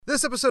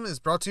This episode is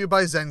brought to you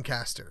by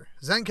Zencastr.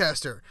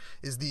 Zencastr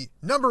is the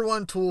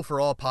 #1 tool for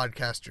all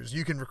podcasters.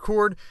 You can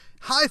record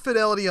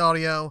high-fidelity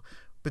audio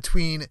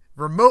between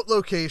remote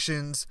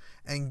locations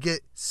and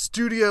get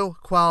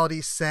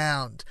studio-quality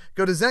sound.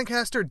 Go to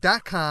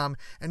Zencastr.com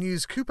and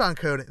use coupon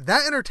code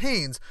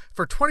THATENTERTAINS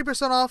for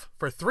 20% off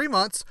for 3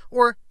 months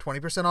or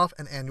 20% off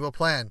an annual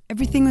plan.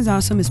 Everything is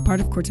Awesome is part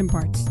of Courts and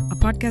Parts, a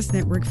podcast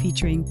network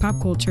featuring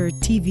pop culture,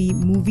 TV,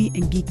 movie,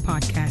 and geek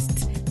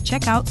podcasts.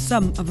 Check out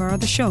some of our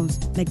other shows,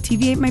 like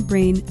TV Ate My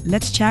Brain,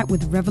 Let's Chat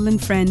with Revelin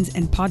Friends,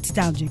 and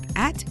Podstalgic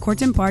at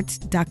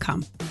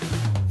courtsandparts.com.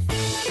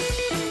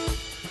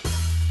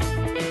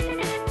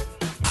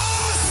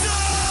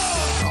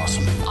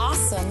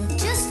 Awesome.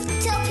 Just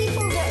tell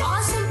people they're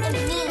awesome and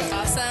mean it.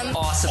 Awesome.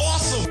 Awesome.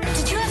 Awesome.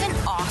 Did you have an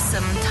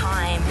awesome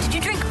time? Did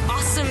you drink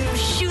awesome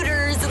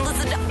shooters and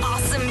listen to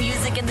awesome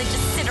music and then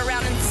just sit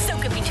around and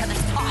soak up each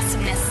other's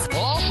awesomeness?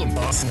 Awesome.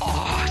 Awesome.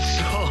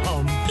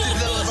 Awesome.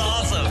 That was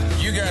awesome.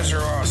 You guys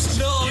are awesome.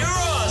 No. You're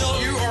awesome. No.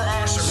 You are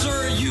awesome.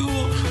 Sir, you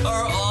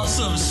are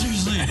awesome.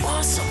 Seriously.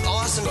 Awesome.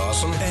 Awesome.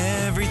 Awesome.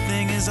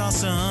 Everything is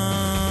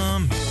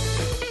awesome.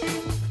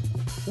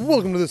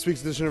 Welcome to this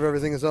week's edition of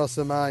Everything is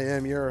Awesome. I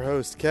am your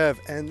host, Kev,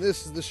 and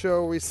this is the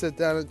show where we sit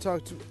down and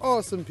talk to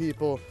awesome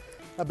people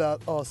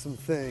about awesome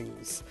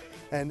things.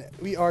 And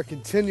we are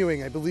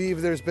continuing. I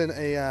believe there's been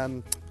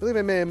I believe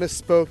I may have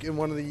misspoke in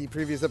one of the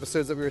previous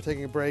episodes that we were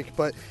taking a break,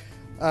 but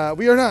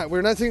we are not.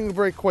 We're not taking a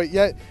break quite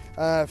yet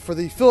for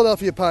the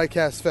Philadelphia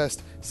Podcast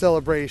Fest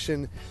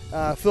celebration.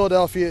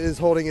 Philadelphia is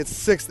holding its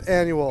 6th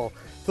annual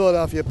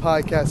Philadelphia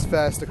Podcast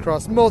Fest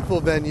across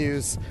multiple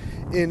venues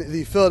in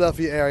the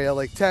Philadelphia area,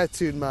 like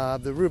Tattooed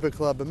Mob, the Ruba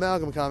Club,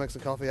 Amalgam Comics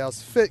and Coffee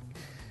House, Fit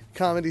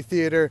Comedy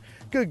Theater,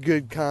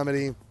 Good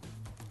Comedy,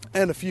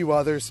 and a few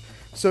others.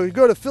 So you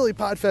go to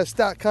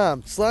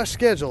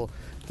phillypodfest.com/schedule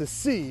to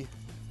see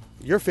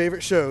your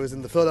favorite shows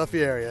in the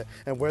Philadelphia area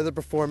and where they're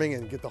performing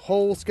and get the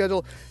whole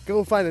schedule.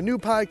 Go find a new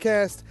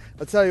podcast.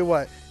 I'll tell you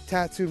what,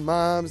 Tattooed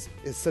Moms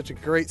is such a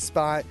great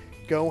spot.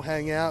 Go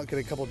hang out, get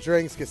a couple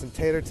drinks, get some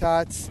tater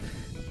tots,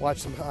 watch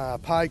some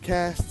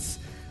podcasts.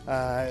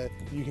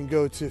 You can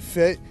go to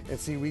Fit and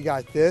see We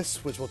Got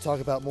This, which we'll talk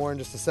about more in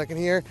just a second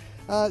here.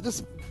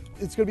 It's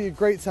going to be a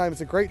great time.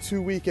 It's a great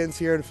 2 weekends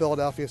here in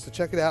Philadelphia, so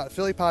check it out at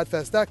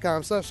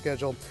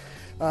phillypodfest.com/schedule.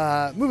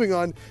 Moving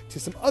on to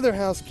some other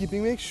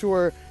housekeeping. Make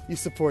sure you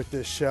support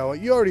this show.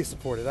 You already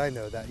support it. I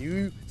know that.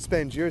 You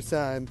spend your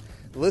time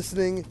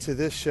listening to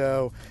this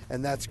show,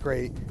 and that's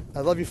great.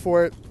 I love you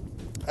for it.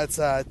 That's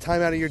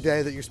time out of your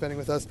day that you're spending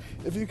with us.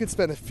 If you could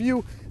spend a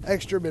few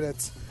extra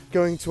minutes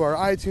going to our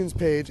iTunes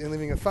page and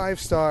leaving a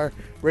 5-star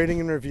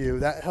rating and review,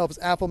 that helps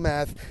Apple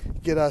Math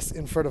get us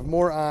in front of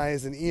more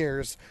eyes and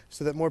ears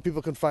so that more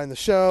people can find the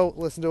show,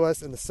 listen to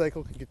us, and the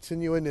cycle can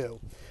continue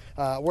anew.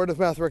 Word of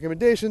mouth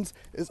recommendations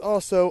is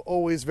also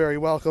always very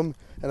welcome.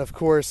 And of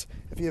course,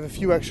 if you have a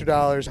few extra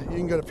dollars, you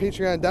can go to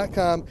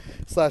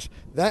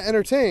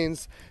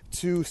patreon.com/thatentertains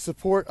to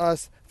support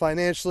us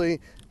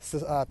financially.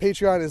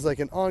 Patreon is like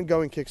an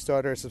ongoing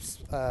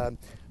Kickstarter.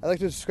 I like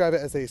to describe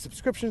it as a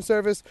subscription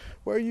service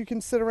where you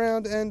can sit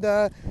around and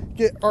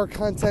get our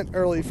content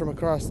early from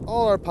across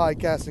all our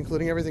podcasts,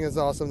 including Everything is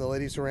Awesome, The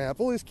Ladies Who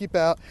Ramp, Always Keep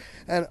Out,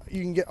 and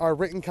you can get our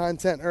written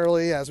content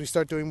early as we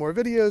start doing more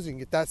videos. You can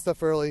get that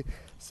stuff early.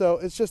 So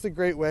it's just a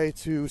great way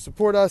to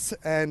support us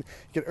and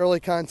get early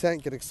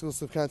content, get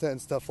exclusive content,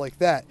 and stuff like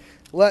that.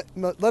 Let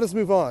us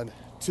move on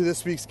to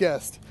this week's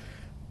guest.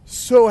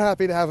 So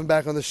happy to have him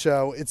back on the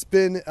show. It's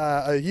been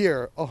a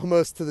year,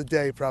 almost to the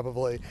day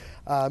probably.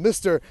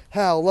 Mr.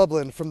 Hal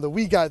Lublin from the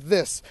We Got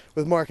This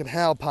with Mark and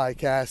Hal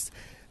podcast.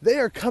 They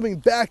are coming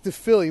back to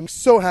Philly. I'm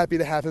so happy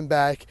to have him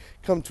back,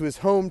 come to his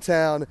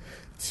hometown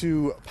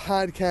to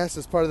podcast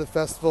as part of the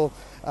festival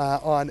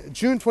on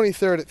June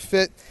 23rd at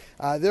Fit.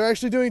 They're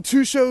actually doing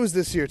 2 shows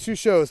this year, 2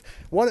 shows,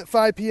 one at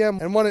 5 p.m.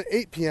 and one at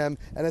 8 p.m.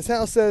 And as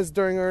Hal says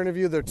during our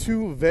interview, they're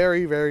 2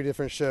 very, very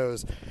different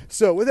shows.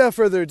 So without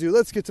further ado,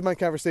 let's get to my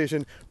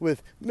conversation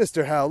with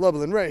Mr. Hal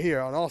Lublin right here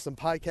on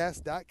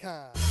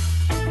awesomepodcast.com.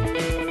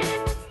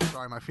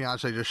 Sorry, my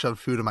fiance just shoved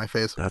food in my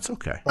face. That's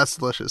okay. That's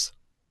delicious.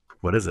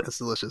 What is it? That's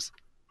delicious.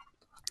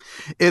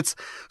 It's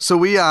so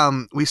we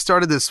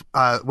started this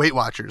Weight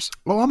Watchers.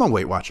 Well, I'm on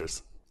Weight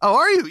Watchers. Oh,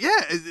 are you?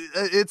 Yeah.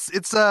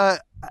 It's how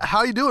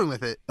are you doing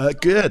with it?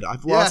 Good.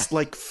 I've lost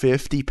like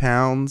 50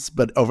 pounds,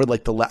 but over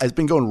like I've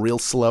been going real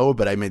slow,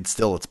 but I mean,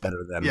 still it's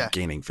better than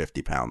gaining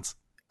 50 pounds.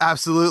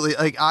 Absolutely.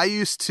 Like I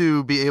used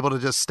to be able to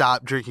just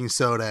stop drinking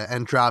soda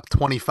and drop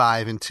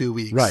 25 in 2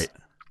 weeks. Right.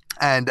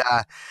 And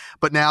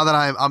but now that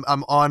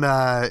I'm on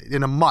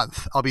in a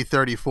month, I'll be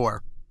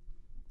 34.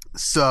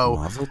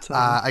 So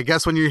I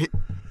guess when you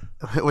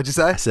what'd you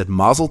say? I said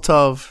Mazel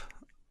Tov.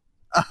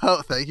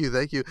 Oh, thank you.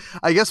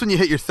 I guess when you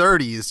hit your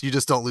 30s, you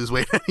just don't lose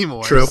weight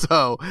anymore. True.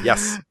 So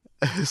yes.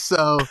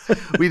 So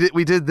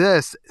we did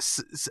this,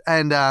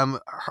 and my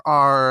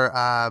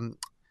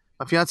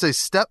fiance's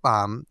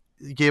stepmom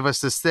gave us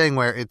this thing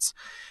where it's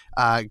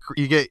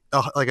you get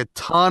like a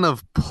ton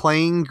of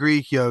plain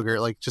Greek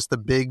yogurt, like just a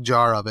big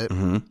jar of it.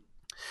 Mm-hmm.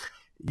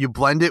 You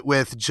blend it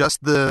with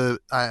just the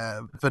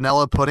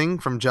vanilla pudding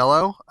from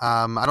Jell-O.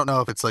 I don't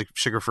know if it's like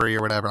sugar-free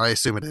or whatever. I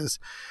assume it is.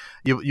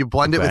 You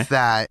blend it with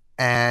that,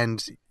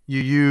 and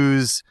you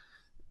use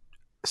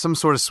some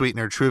sort of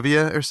sweetener,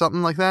 Truvia or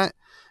something like that.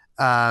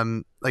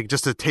 Like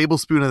just a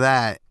tablespoon of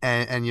that,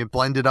 and you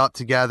blend it up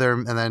together,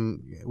 and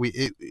then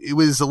it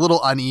was a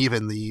little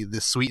uneven,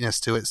 the sweetness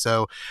to it.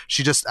 So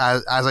she just,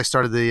 as I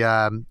started the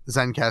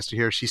Zencastr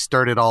here, she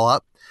stirred it all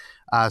up.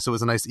 So it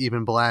was a nice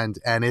even blend,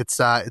 and it's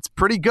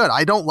pretty good.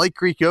 I don't like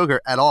Greek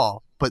yogurt at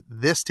all, but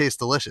this tastes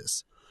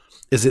delicious.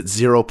 Is it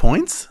 0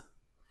 points?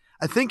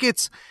 I think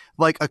it's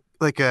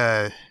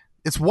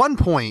it's 1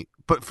 point,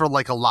 but for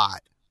like a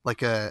lot.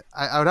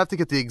 I would have to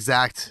get the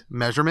exact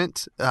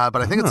measurement, but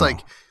I think it's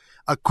like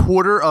a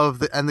quarter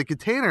of and the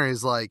container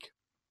is like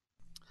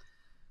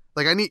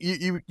I need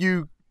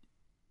you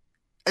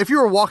if you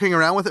were walking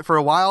around with it for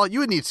a while, you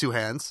would need 2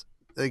 hands.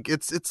 Like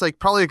it's like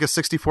probably like a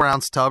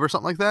 64-ounce tub or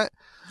something like that.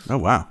 Oh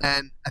wow!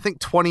 And I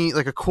think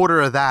a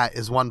quarter of that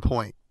is 1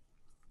 point.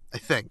 I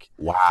think.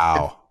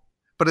 Wow.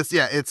 But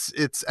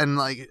it's and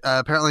like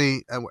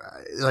apparently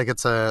like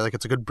it's a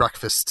good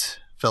breakfast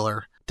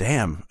filler.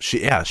 Damn.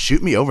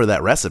 Shoot me over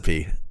that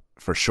recipe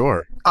for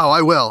sure. Oh,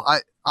 I will.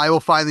 I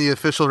will find the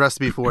official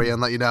recipe for you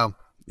and let you know.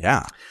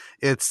 Yeah.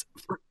 It's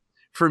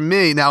for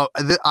me now.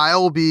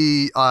 I'll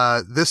be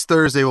this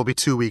Thursday will be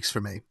 2 weeks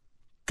for me.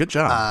 Good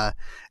job.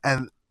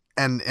 And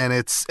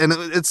it's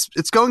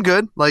going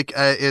good. Like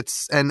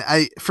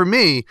for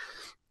me,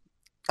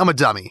 I'm a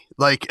dummy.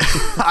 Like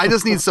I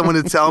just need someone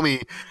to tell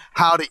me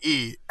how to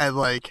eat and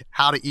like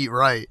how to eat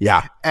right.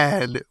 Yeah.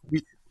 And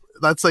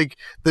that's like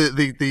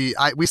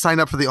we signed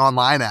up for the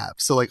online app.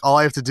 So like all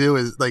I have to do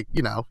is like,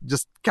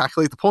 just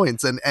calculate the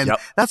points and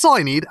that's all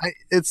I need.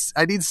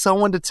 I need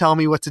someone to tell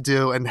me what to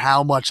do and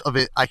how much of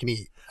it I can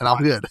eat, and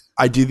I'm good.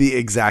 I do the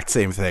exact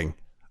same thing.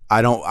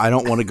 I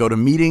don't want to go to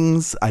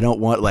meetings. I don't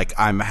want, like,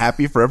 I'm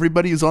happy for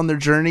everybody who's on their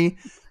journey,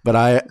 but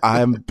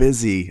I'm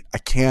busy.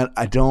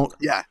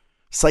 Yeah.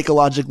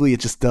 Psychologically,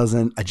 it just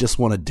doesn't. I just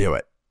want to do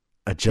it.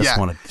 Want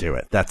to do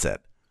it. That's it.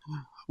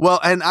 Well,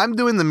 and I'm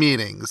doing the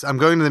meetings. I'm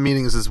going to the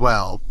meetings as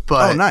well.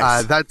 But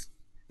nice.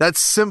 That's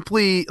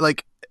simply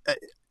like,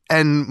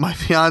 and my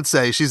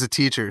fiance, she's a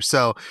teacher.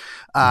 So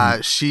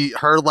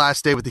her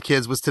last day with the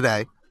kids was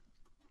today.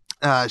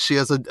 She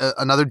has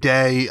another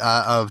day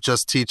of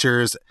just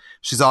teachers.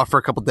 She's off for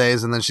a couple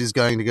days, and then she's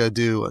going to go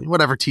do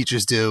whatever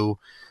teachers do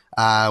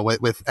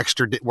with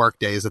extra work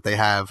days that they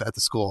have at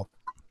the school.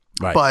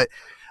 Right. But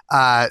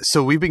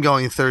so we've been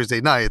going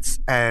Thursday nights,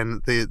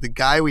 and the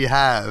guy we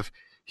have,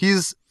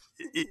 he's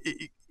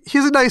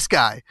a nice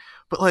guy,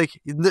 but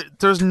like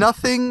there's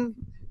nothing.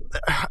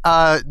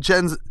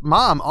 Jen's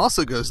mom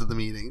also goes to the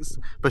meetings,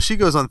 but she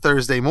goes on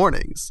Thursday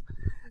mornings.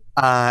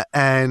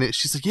 And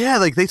she's like, yeah,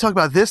 like they talk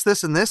about this,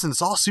 and this, and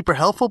it's all super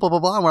helpful, blah, blah,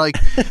 blah. And we're like,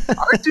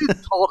 our dude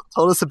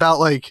told us about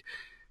like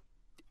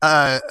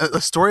a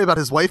story about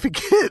his wife and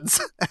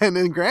kids and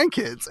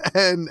grandkids,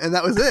 and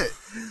that was it.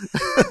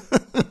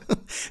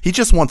 He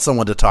just wants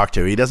someone to talk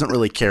to. He doesn't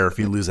really care if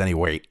you lose any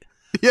weight.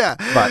 Yeah.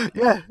 But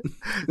yeah.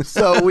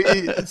 So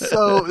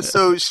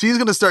so she's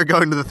going to start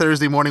going to the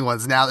Thursday morning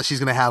ones now that she's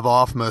going to have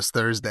off most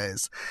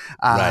Thursdays.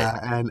 Right.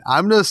 And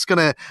I'm just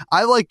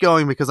I like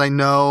going because I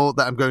know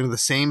that I'm going to the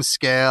same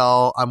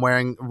scale. I'm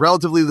wearing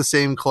relatively the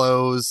same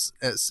clothes.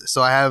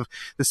 So I have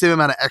the same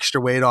amount of extra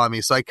weight on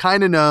me. So I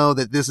kind of know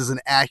that this is an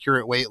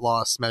accurate weight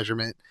loss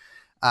measurement.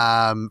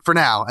 For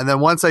now. And then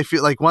once I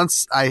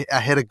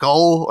hit a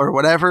goal or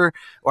whatever,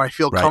 or I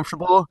feel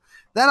comfortable,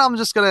 then I'm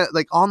just going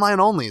to online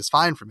only is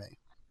fine for me.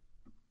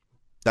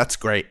 That's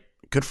great.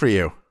 Good for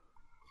you.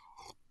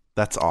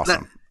 That's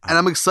awesome. And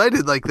I'm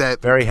excited like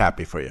that. Very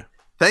happy for you.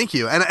 Thank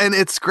you. And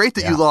it's great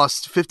that you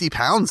lost 50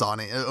 pounds on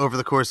it over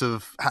the course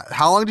of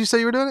how long did you say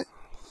you were doing it?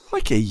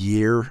 Like a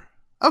year.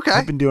 Okay.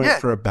 I've been doing it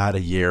for about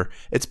a year.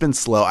 It's been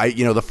slow.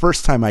 The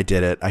first time I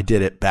did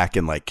it back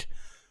in like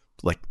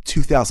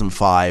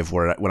 2005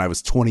 when I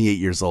was 28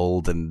 years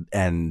old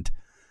and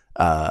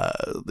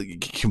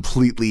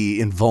completely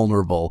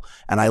invulnerable,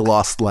 and I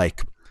lost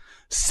like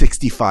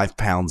 65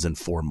 pounds in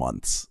 4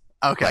 months.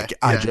 Okay.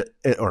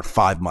 Or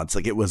 5 months.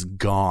 Like it was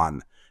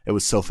gone. It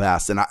was so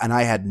fast. And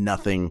I had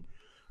nothing.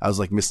 I was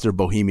like Mr.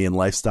 Bohemian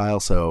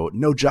lifestyle. So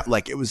no job.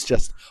 Like it was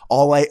just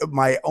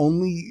my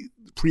only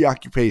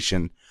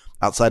preoccupation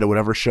outside of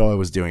whatever show I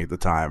was doing at the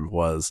time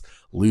was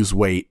lose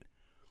weight,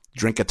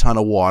 drink a ton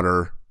of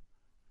water,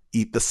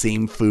 eat the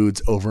same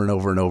foods over and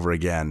over and over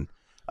again.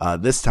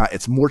 This time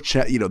it's more,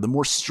 the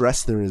more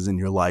stress there is in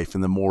your life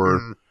and the more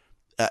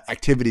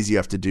activities you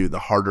have to do, the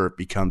harder it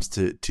becomes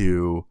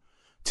to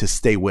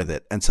stay with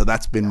it. And so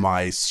that's been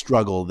my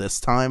struggle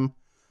this time.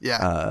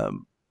 Yeah.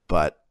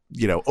 But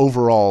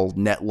overall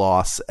net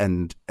loss,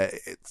 and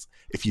it's,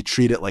 if you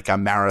treat it like a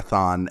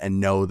marathon and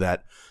know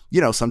that,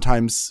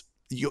 sometimes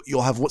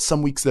you'll have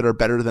some weeks that are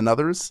better than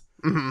others,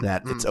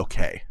 it's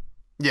okay.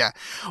 Yeah.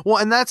 Well,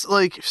 and that's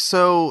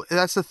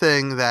that's the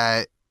thing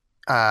that,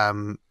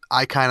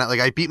 I kind of like,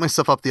 I beat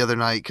myself up the other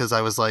night because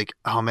I was like,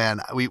 oh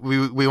man, we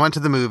went to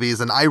the movies,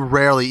 and I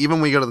rarely, even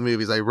when we go to the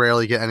movies, I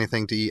rarely get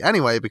anything to eat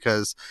anyway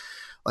because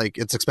like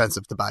it's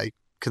expensive to buy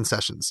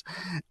concessions.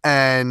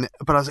 But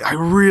I was like, I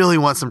really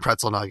want some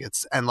pretzel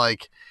nuggets, and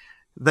like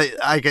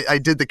I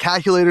did the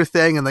calculator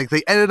thing, and like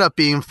they ended up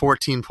being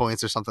 14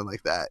 points or something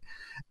like that.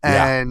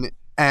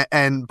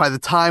 And by the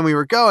time we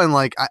were going,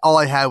 like all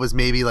I had was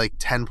maybe like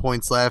 10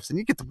 points left, and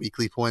you get the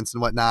weekly points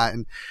and whatnot.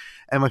 And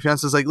my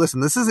fiance was like,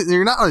 listen,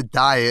 you're not on a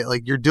diet.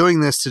 Like you're doing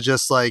this to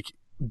just like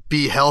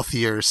be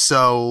healthier.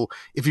 So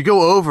if you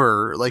go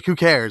over, like who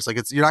cares? Like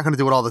you're not going to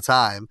do it all the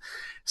time.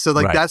 So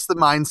like, that's the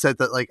mindset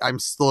that like I'm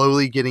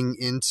slowly getting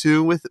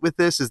into with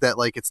this, is that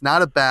like, it's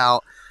not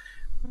about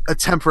a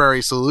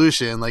temporary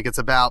solution. Like it's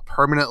about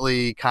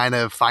permanently kind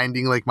of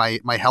finding like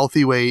my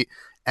healthy weight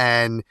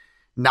and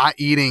not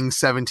eating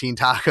 17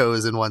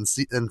 tacos in one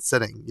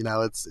sitting. You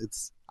know,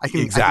 I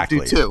can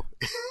do two.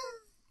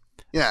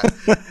 Yeah.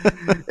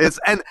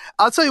 And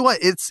I'll tell you what,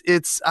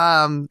 it's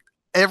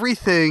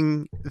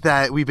everything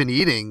that we've been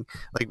eating,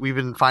 like we've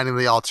been finding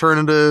the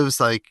alternatives,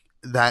 like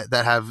that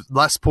have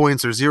less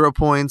points or 0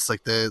 points,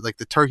 like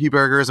the turkey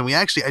burgers. And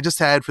I just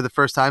had for the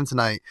first time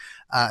tonight,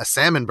 a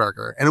salmon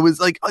burger, and it was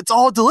like, it's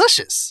all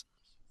delicious.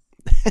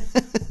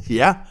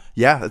 Yeah.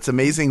 It's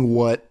amazing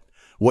what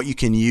you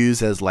can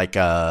use as like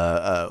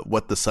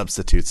what the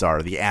substitutes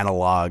are, the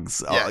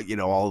analogs, you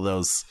know, all of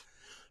those.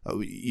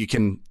 You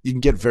can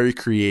get very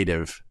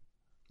creative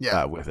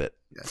with it,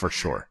 for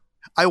sure.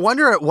 I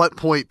wonder at what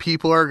point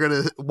people are going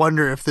to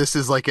wonder if this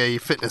is like a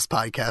fitness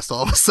podcast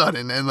all of a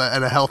sudden and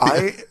a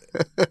healthy.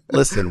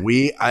 Listen,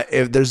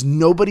 if there's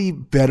nobody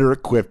better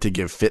equipped to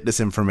give fitness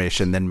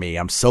information than me.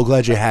 I'm so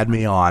glad you had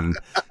me on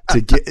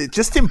to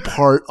just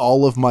impart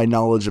all of my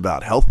knowledge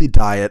about healthy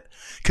diet.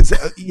 Because,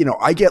 you know,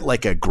 I get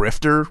like a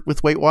grifter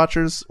with Weight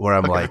Watchers where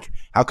I'm like,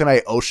 how can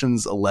I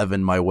Ocean's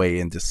 11 my way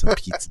into some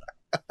pizza?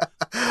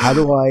 How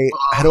do I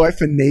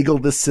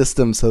finagle this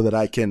system so that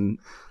I can?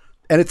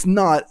 And it's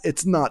not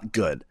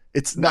good.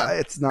 It's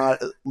not.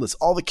 Listen,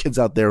 all the kids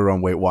out there who are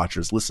on Weight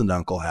Watchers, listen to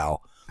Uncle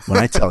Hal when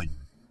I tell you,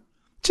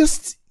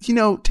 just, you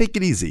know, take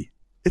it easy.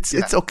 It's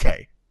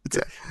okay.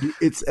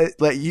 It's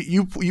like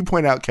you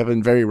point out,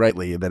 Kevin, very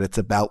rightly, that it's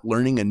about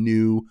learning a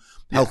new,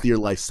 healthier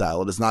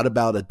lifestyle. It is not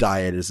about a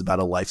diet. It is about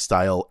a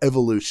lifestyle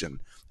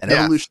evolution, and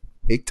evolution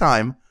take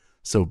time.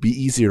 So be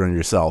easier on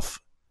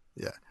yourself.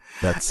 Yeah.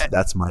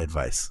 That's my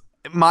advice.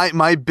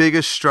 My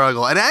biggest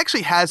struggle, and it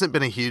actually hasn't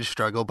been a huge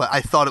struggle, but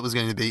I thought it was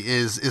going to be,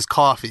 is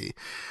coffee.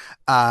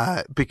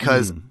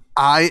 Because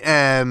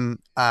I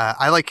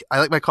like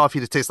my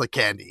coffee to taste like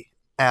candy.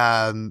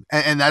 And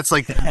that's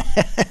like,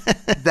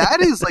 that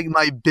is like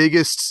my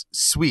biggest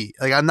sweet.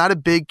 Like I'm not a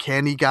big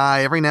candy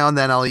guy. Every now and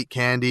then I'll eat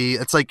candy.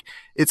 It's like,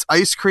 it's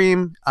ice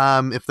cream.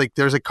 If like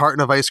there's a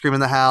carton of ice cream in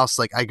the house,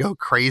 like I go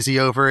crazy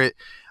over it.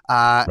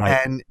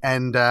 And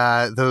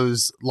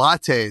those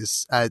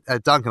lattes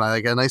at Dunkin', I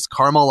like a nice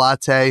caramel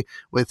latte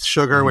with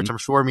sugar, which I'm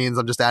sure means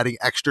I'm just adding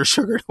extra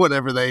sugar to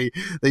whatever they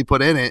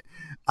put in it.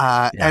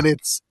 And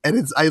it's,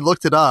 I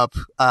looked it up,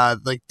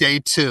 like day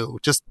 2,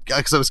 just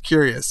cause I was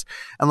curious.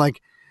 And like,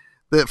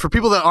 for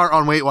people that aren't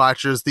on Weight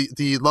Watchers,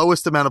 the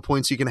lowest amount of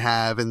points you can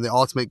have and the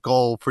ultimate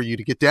goal for you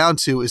to get down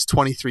to is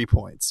 23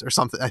 points or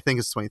something. I think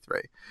it's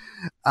 23.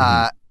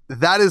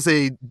 That is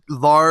a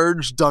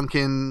large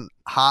Dunkin'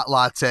 hot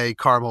latte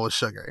caramel with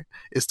sugar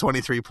is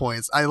 23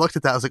 points. I looked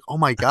at that. I was like, oh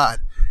my God,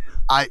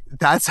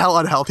 that's how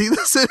unhealthy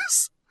this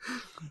is.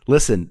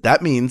 Listen,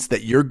 that means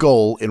that your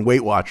goal in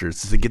Weight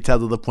Watchers is to get down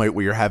to the point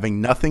where you're having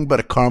nothing but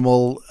a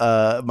caramel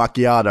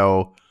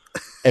macchiato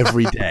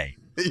every day.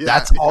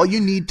 That's all you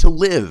need to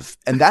live.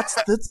 And that's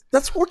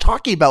what we're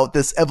talking about,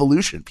 this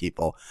evolution,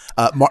 people.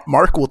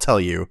 Mark will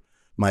tell you,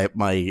 my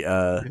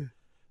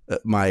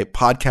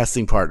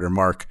podcasting partner,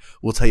 Mark,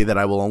 will tell you that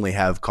I will only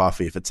have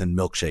coffee if it's in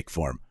milkshake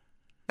form.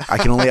 I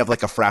can only have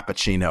like a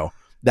Frappuccino.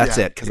 That's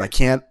it. Cause I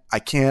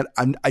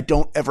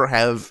don't ever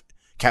have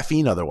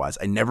caffeine otherwise.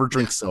 I never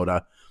drink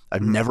soda.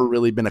 I've never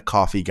really been a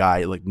coffee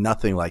guy, like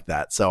nothing like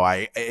that. So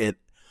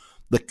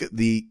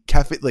the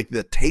caffeine, like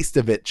the taste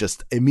of it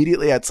just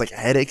immediately, it's like a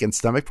headache and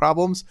stomach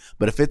problems.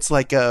 But if it's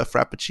like a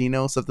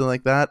Frappuccino, something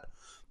like that,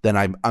 then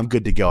I'm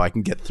good to go. I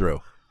can get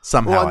through.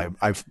 Somehow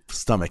I've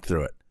stomached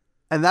through it.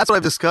 And that's what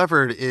I've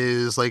discovered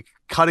is like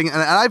cutting,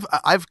 and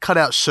I've cut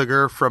out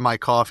sugar from my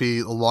coffee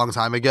a long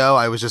time ago.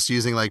 I was just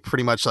using like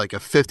pretty much like a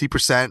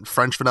 50%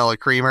 French vanilla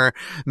creamer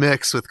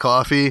mix with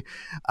coffee.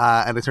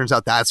 And it turns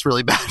out that's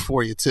really bad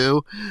for you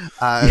too.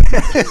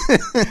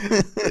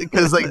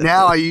 Because like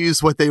now I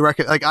use what they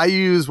recommend. Like I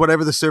use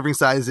whatever the serving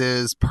size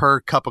is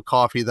per cup of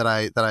coffee that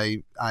I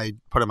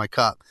put in my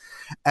cup.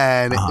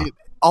 And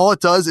all it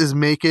does is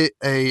make it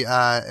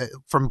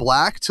from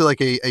black to like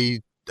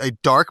a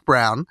dark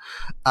brown,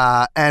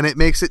 and it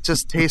makes it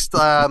just taste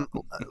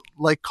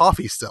like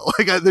coffee still.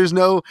 Like there's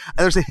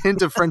a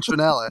hint of French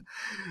vanilla.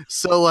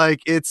 So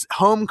like it's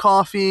home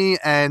coffee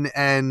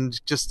and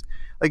just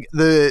like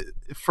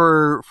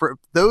for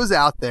those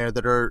out there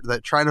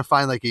that trying to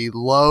find like a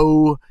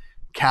low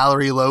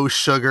calorie, low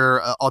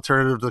sugar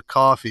alternative to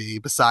coffee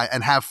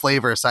and have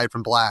flavor aside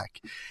from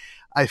black,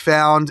 I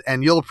found,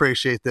 and you'll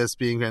appreciate this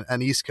being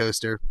an East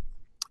Coaster,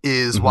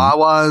 is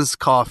Wawa's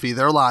coffee,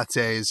 their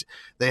lattes.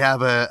 They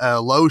have a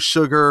low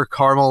sugar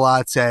caramel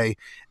latte.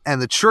 And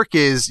the trick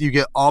is you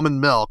get almond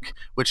milk,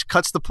 which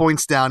cuts the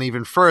points down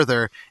even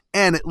further.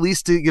 And at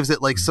least it gives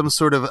it like some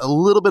sort of a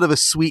little bit of a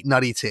sweet,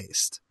 nutty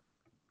taste.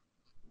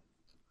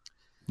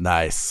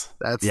 Nice.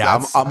 That's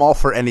I'm all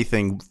for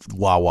anything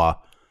Wawa.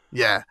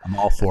 Yeah. I'm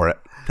all for it.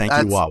 Thank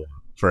you, Wawa,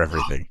 for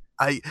everything.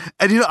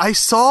 I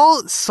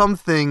saw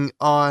something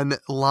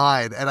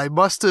online, and it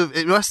must have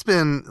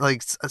been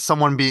like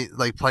someone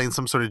playing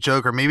some sort of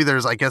joke, or maybe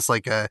there's, I guess,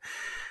 like I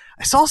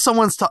saw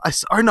someone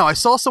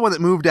that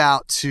moved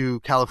out to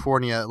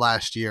California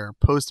last year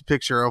post a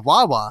picture of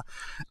Wawa,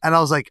 and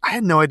I was like, I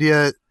had no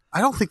idea. I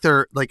don't think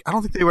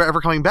they were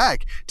ever coming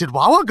back. Did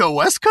Wawa go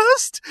West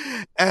Coast?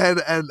 And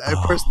of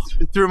course,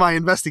 through my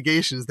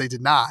investigations, they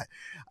did not.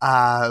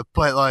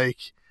 But like,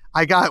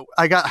 I got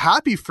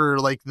happy for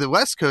like the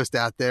West Coast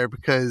out there,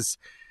 because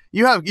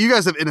you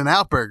guys have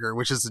In-N-Out Burger,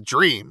 which is a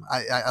dream.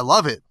 I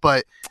love it.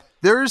 But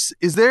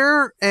is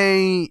there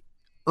a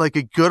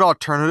good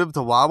alternative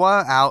to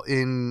Wawa out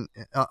in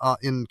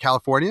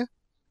California?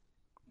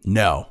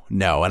 No.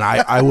 And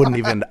I wouldn't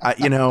even,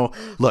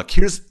 look,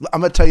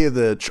 I'm going to tell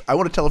you I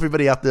want to tell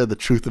everybody out there the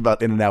truth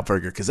about In-N-Out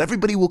Burger, because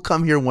everybody will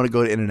come here and want to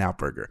go to In-N-Out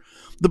Burger.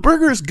 The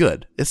burger is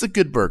good. It's a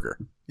good burger.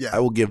 Yeah. I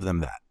will give them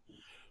that.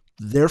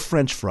 Their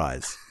French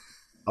fries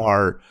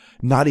are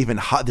not even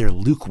hot. They're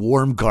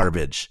lukewarm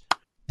garbage.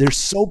 They're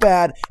so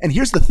bad. And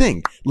here's the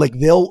thing, like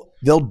they'll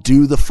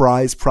do the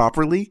fries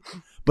properly,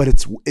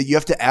 but you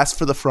have to ask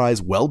for the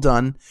fries well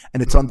done,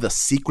 and it's on the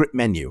secret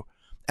menu.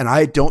 And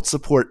I don't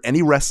support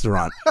any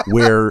restaurant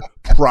where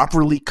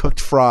properly cooked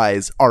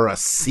fries are a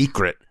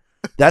secret.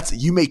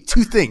 You make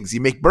two things.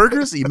 You make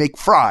burgers, you make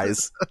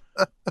fries.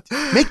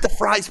 Make the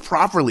fries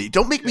properly.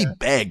 Don't make me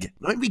beg.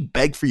 Don't make me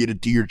beg for you to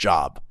do your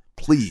job.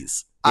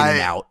 Please.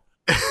 In-N-Out.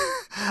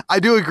 I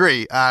do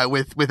agree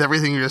with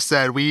everything you just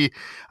said. We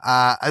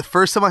the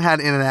first time I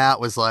had In-N-Out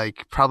was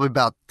like probably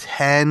about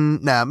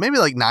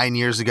 9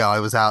 years ago. I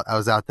was out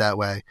that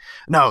way.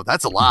 No,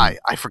 that's a lie.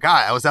 I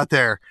forgot. I was out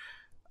there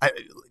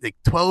like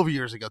 13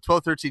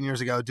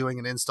 years ago doing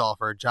an install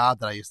for a job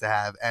that I used to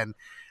have, and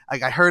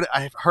like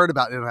I've heard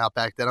about In-N-Out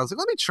back then. I was like,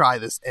 let me try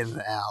this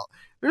In-N-Out.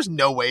 There's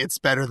no way it's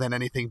better than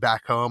anything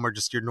back home or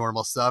just your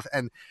normal stuff.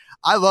 And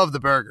I love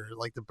the burger.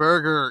 Like the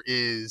burger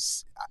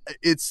is,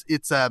 it's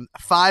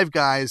Five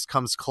Guys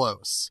comes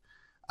close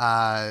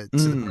to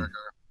the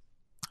burger,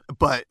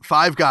 but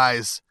Five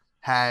Guys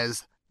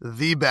has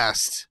the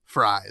best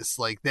fries.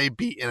 Like they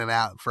beat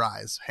In-N-Out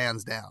fries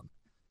hands down.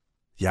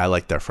 Yeah, I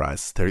like their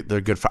fries. They're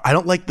good. I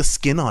don't like the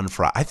skin on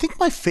fries. I think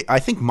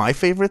my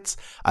favorites.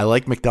 I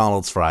like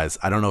McDonald's fries.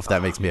 I don't know if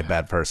that makes me a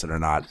bad person or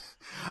not.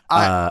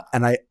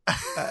 And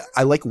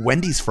I like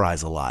Wendy's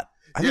fries a lot.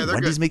 I think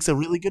Wendy's makes a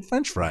really good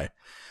French fry.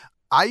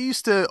 I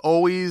used to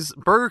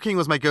Burger King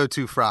was my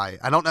go-to fry.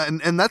 I don't know,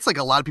 and that's like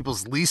a lot of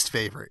people's least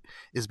favorite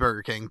is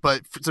Burger King.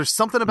 But there's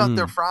something about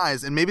their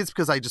fries, and maybe it's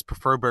because I just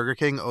prefer Burger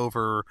King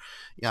over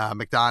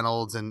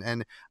McDonald's, and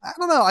I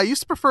don't know. I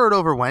used to prefer it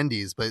over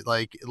Wendy's, but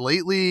like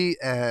lately,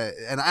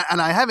 and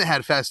I haven't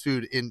had fast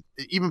food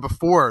even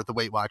before the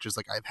Weight Watchers.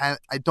 Like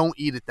I don't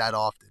eat it that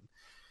often.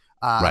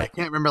 Right. I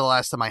can't remember the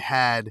last time I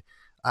had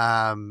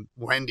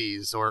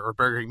Wendy's or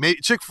Burger King. Maybe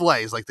Chick-fil-A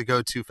is like the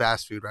go-to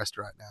fast food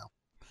restaurant now.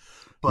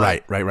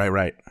 But,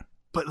 Right.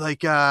 But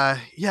like, I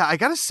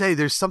gotta say,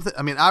 there's something.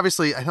 I mean,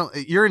 obviously,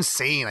 you're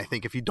insane. I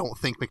think if you don't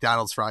think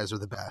McDonald's fries are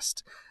the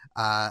best,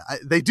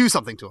 they do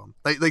something to them.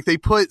 They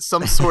put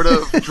some sort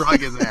of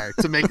drug in there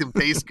to make them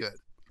taste good.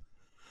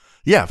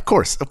 Yeah, of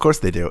course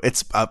they do.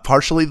 It's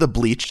partially the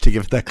bleach to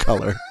give that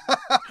color.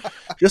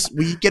 Just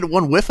we get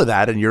one whiff of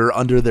that, and you're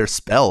under their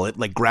spell. It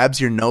like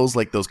grabs your nose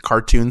like those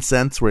cartoon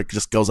scents, where it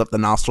just goes up the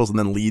nostrils and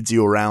then leads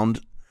you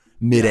around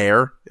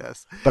midair.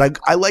 Yes. But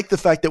I like the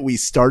fact that we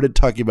started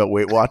talking about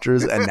Weight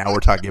Watchers and now we're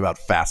talking about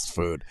fast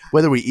food,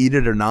 whether we eat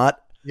it or not.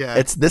 Yeah.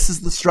 This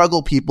is the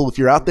struggle, people. If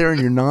you're out there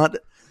and you're not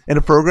in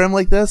a program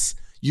like this,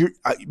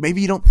 maybe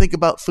you don't think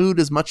about food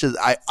as much as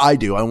I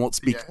do. I won't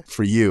speak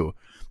for you,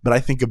 but I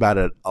think about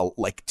it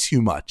like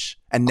too much.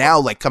 And now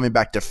like coming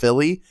back to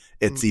Philly,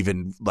 it's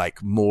even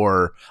like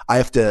more,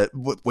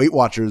 with Weight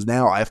Watchers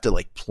now, I have to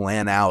like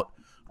plan out.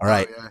 All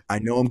right, I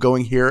know I'm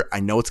going here. I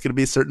know it's going to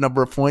be a certain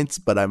number of points,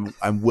 but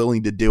I'm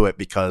willing to do it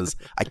because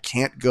I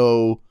can't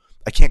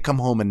come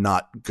home and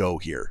not go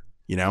here,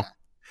 you know?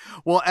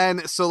 Well,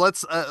 and so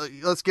let's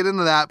get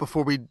into that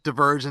before we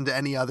diverge into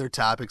any other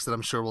topics that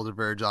I'm sure we'll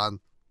diverge on.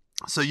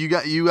 So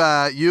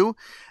you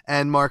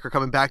and Mark are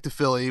coming back to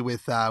Philly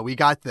with We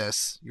Got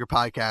This, your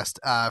podcast,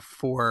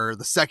 for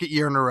the second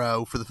year in a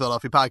row for the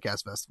Philadelphia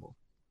Podcast Festival.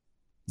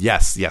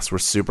 Yes, we're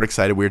super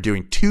excited. We're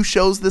doing 2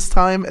 shows this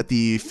time at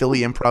the Philly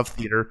Improv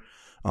Theater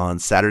on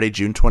Saturday,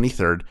 June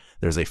 23rd.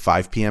 There's a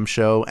 5 p.m.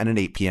 show and an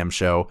 8 p.m.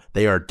 show.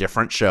 They are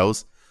different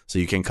shows, so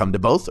you can come to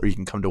both or you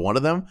can come to one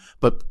of them,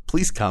 but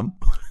please come.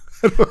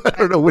 I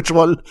don't know which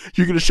one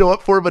you're going to show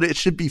up for, but it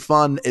should be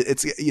fun.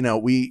 It's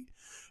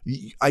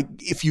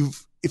if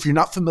you're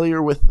not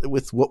familiar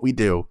with what we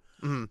do,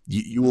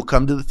 you will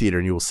come to the theater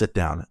and you will sit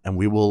down and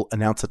we will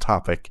announce a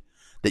topic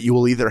that you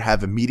will either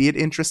have immediate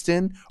interest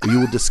in or you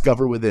will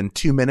discover within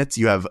 2 minutes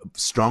you have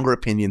stronger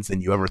opinions than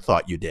you ever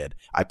thought you did.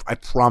 I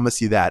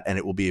promise you that, and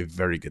it will be a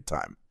very good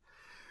time.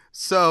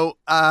 So,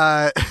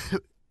 I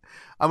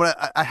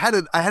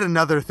had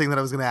another thing that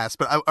I was going to ask,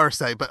 but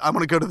I'm going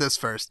to go to this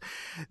first.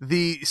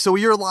 So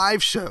your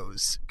live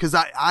shows, because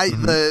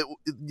the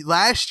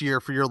last year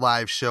for your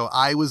live show,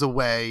 I was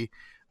away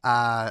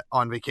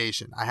on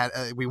vacation.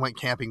 We went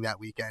camping that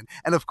weekend,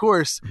 and of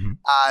course,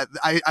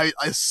 I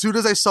as soon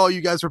as I saw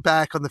you guys were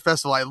back on the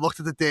festival, I looked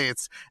at the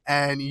dates,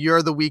 and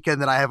you're the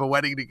weekend that I have a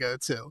wedding to go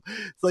to.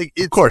 It's like,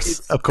 of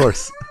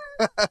course.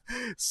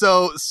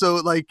 So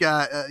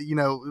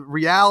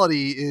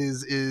reality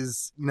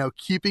is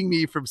keeping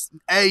me from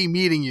A,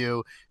 meeting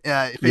you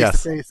face to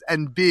face,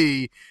 and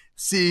B,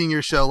 seeing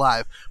your show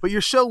live. But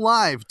your show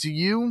live, do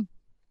you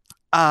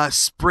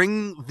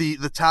spring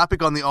the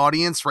topic on the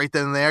audience right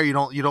then and there? You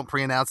don't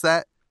pre-announce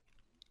that?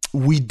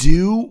 We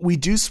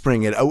do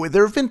spring it.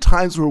 There have been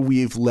times where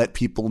we've let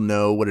people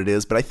know what it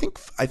is, but I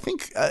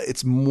think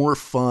it's more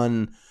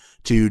fun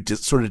to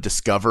just sort of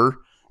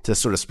discover, to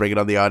sort of spring it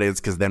on the audience,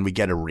 because then we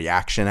get a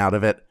reaction out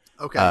of it.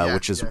 Okay,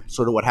 which is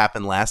sort of what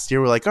happened last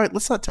year. We're like, all right,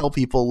 let's not tell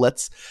people.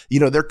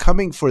 They're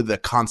coming for the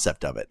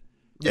concept of it.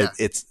 Yeah.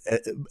 It's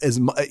as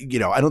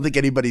I don't think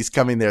anybody's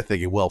coming there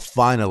thinking, well,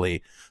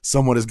 finally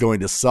someone is going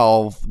to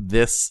solve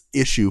this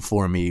issue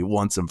for me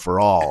once and for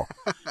all.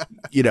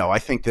 I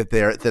think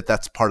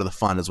that's part of the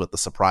fun, is what the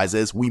surprise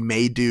is. We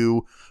may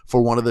do,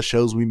 for one of the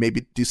shows, we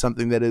maybe do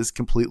something that is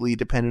completely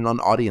dependent on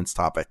audience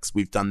topics.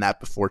 We've done that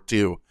before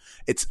too.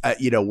 It's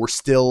we're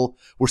still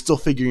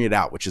figuring it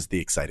out, which is the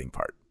exciting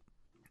part.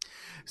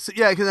 So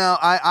yeah, because now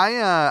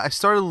I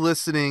started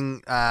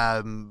listening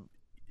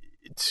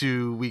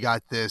to We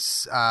Got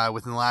This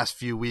within the last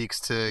few weeks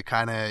to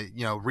kind of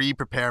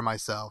re-prepare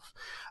myself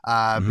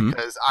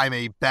because I'm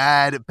a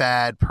bad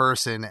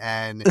person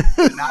and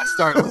did not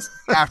start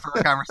listening after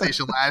our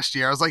conversation last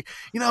year. I was like,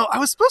 I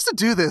was supposed to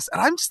do this,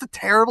 and I'm just a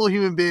terrible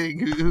human being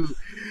who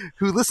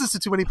listens to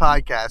too many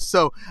podcasts.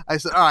 So I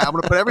said, all right, I'm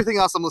going to put everything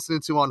else I'm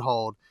listening to on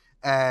hold,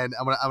 and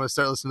I'm gonna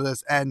start listening to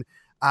this. And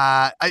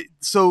I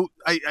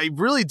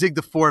really dig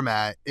the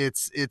format.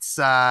 It's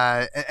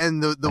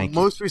and the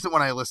most recent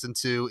one I listened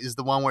to is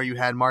the one where you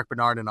had Mark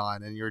Bernardin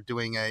on, and you're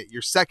doing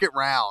your second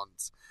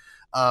round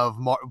of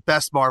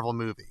best Marvel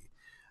movie.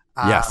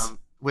 Yes.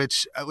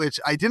 Which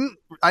I didn't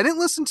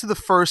listen to the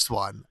first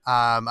one.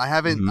 I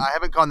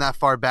haven't gone that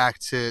far back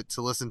to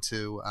listen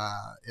to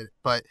it,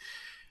 but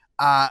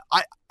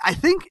I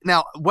think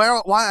now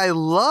why I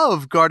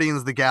love Guardians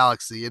of the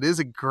Galaxy, it is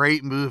a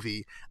great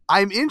movie.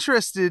 I'm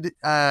interested.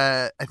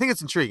 I think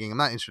it's intriguing. I'm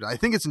not interested. I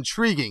think it's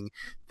intriguing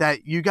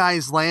that you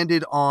guys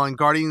landed on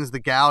Guardians of the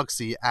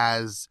Galaxy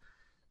as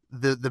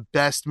the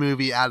best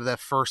movie out of that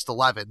first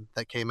 11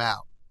 that came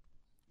out.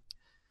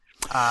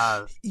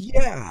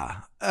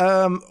 Yeah.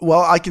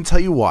 Well, I can tell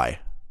you why.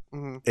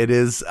 Mm-hmm. It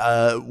is.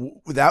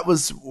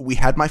 We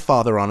had my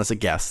father on as a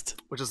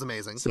guest, which is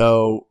amazing.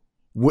 So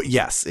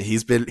yes,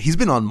 he's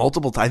been on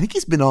multiple times. I think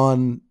he's been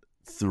on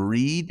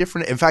 3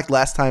 different. In fact,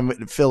 last time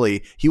in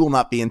Philly, he will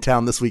not be in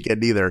town this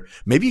weekend either.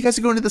 Maybe you guys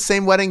are going to the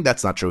same wedding.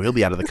 That's not true. He'll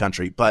be out of the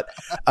country. But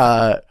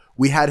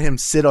we had him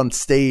sit on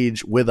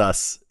stage with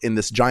us in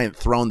this giant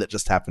throne that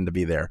just happened to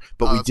be there.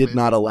 But we did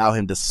not allow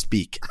him to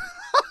speak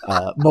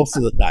most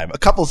of the time. A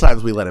couple of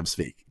times we let him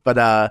speak.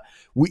 But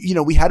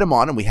we had him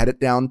on, and we had it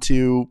down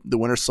to The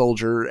Winter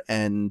Soldier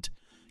and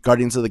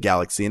Guardians of the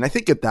Galaxy. And I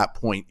think at that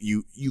point,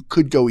 you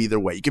could go either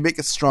way. You can make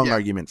a strong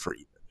argument for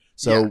either.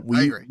 So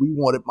we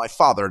wanted my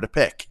father to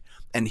pick,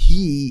 and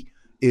he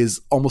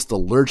is almost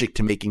allergic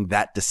to making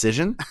that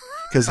decision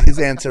because his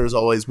answer is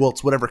always, well,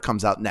 it's whatever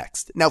comes out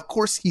next. Now, of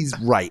course, he's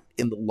right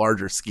in the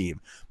larger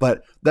scheme,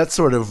 but that's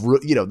sort of,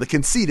 the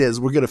conceit is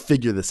we're going to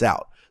figure this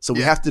out. So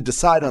we have to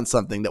decide on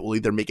something that will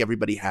either make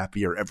everybody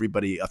happy or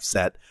everybody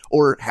upset,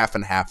 or half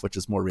and half, which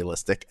is more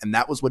realistic. And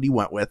that was what he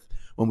went with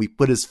when we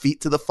put his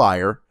feet to the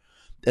fire.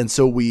 And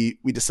so we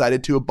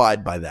decided to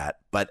abide by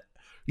that. But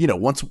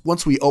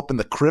once we open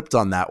the crypt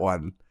on that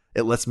one,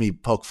 it lets me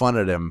poke fun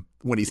at him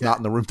when he's not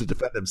in the room to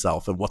defend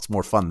himself. And what's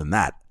more fun than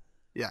that?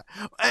 Yeah,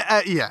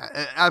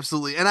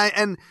 absolutely. And I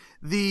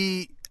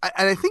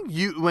think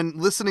you, when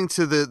listening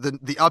to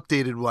the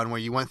updated one where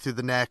you went through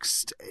the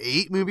next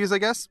 8 movies, I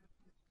guess.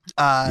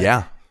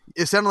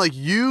 It sounded like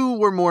you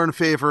were more in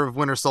favor of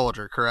Winter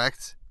Soldier,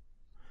 correct?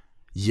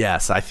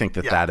 Yes, I think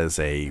that is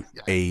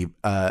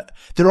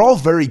they're all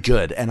very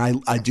good, and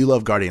I do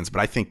love Guardians, but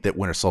I think that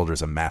Winter Soldier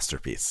is a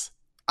masterpiece.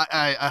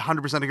 I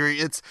 100%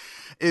 agree.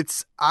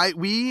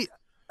 We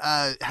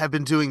have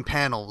been doing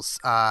panels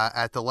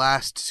at the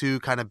last 2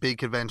 kind of big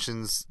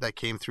conventions that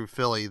came through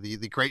Philly,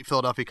 the Great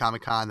Philadelphia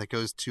Comic Con that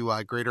goes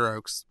to Greater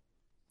Oaks,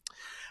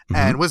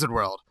 and Wizard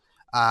World.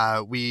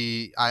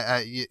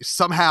 I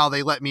somehow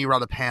they let me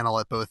run a panel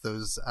at both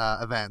those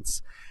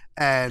events.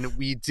 and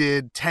we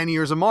did 10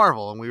 years of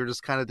Marvel, and we were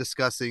just kind of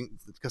discussing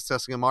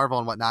a Marvel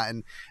and whatnot,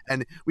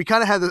 and we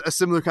kind of had a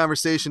similar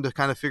conversation to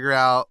kind of figure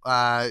out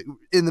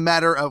in the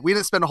matter of, we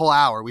didn't spend a whole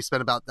hour, we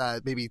spent about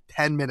maybe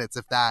 10 minutes,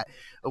 if that,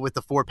 with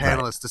the four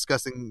panelists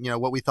discussing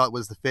what we thought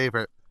was the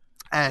favorite.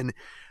 And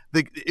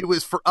it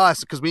was for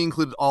us, because we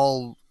included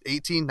all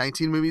 18,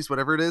 19 movies,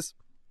 whatever it is.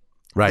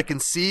 Right. The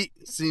conceit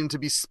seemed to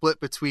be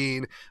split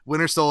between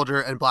Winter Soldier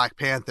and Black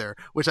Panther,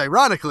 which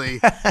ironically,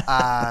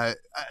 can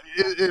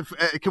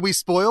we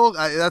spoil?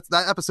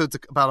 That episode's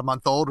about a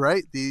month old,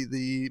 right?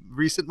 The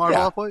recent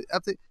Marvel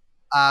update.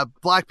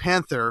 Black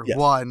Panther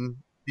won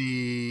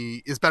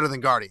is better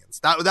than Guardians.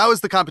 That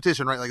was the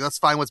competition, right? Like, let's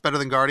find what's better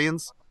than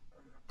Guardians.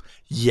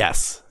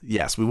 Yes.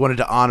 We wanted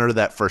to honor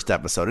that first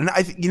episode, and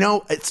I think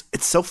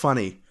it's so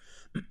funny.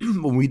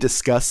 When we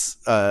discuss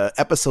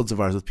episodes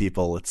of ours with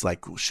people, it's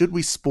like, should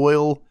we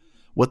spoil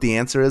what the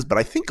answer is? But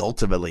I think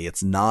ultimately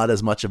it's not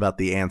as much about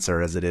the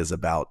answer as it is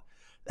about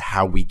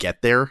how we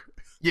get there.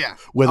 Yeah.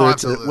 Whether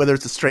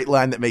it's a straight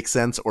line that makes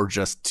sense or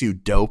just two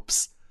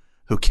dopes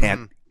who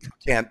can't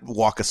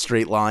walk a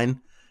straight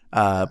line.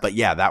 But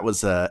yeah, that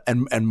was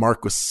and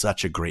Mark was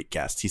such a great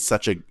guest. He's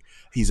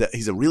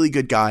a really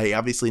good guy. He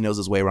obviously knows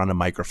his way around a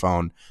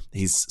microphone.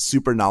 He's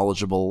super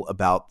knowledgeable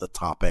about the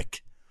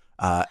topic.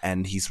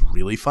 And he's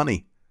really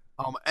funny.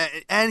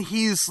 And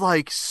he's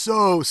like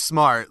so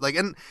smart. Like,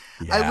 and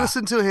I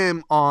listened to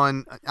him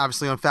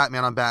obviously on Fat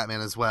Man on Batman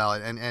as well.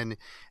 And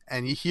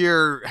you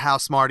hear how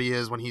smart he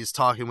is when he's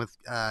talking with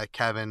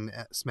Kevin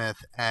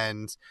Smith,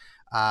 and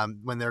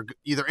when they're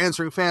either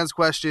answering fans'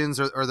 questions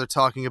or they're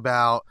talking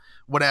about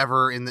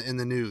whatever in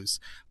the news.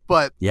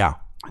 But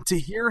to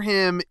hear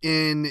him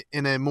in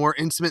a more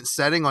intimate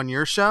setting on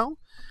your show,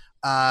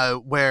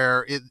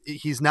 where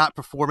he's not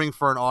performing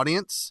for an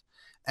audience,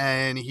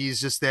 and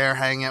he's just there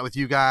hanging out with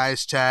you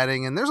guys,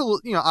 chatting, and there's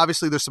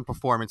obviously there's some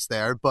performance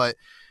there, but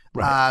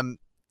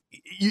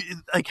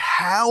like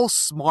how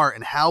smart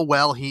and how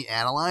well he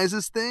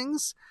analyzes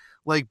things,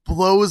 like,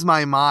 blows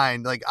my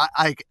mind. Like,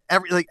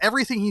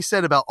 everything he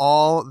said about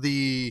all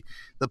the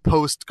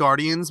post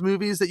Guardians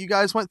movies that you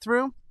guys went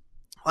through,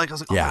 like, I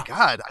was like, oh my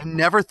God, I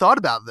never thought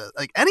about this,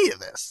 like, any of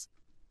this.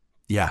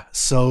 Yeah,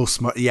 so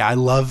smart. Yeah, I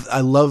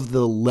love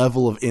the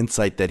level of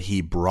insight that he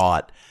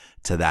brought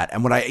to that.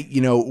 And when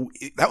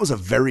that was a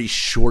very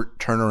short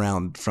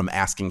turnaround from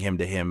asking him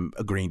to him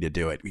agreeing to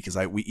do it, because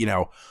I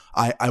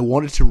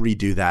wanted to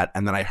redo that.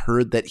 And then I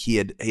heard that he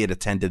had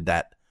attended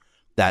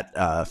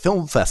that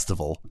film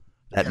festival,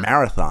 that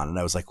marathon. And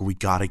I was like, we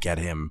got to get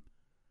him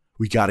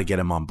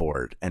on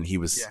board. And he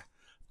was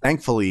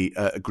thankfully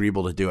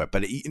agreeable to do it.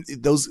 But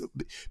those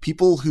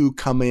people who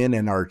come in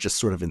and are just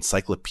sort of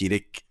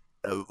encyclopedic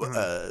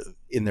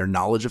in their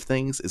knowledge of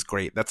things is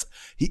great.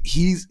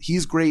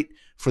 He's great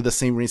for the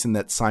same reason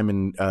that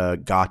Simon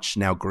Gotch,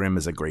 now Grimm,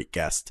 is a great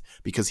guest,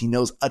 because he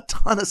knows a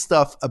ton of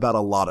stuff about a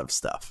lot of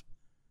stuff.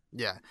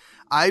 Yeah.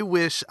 I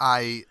wish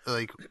I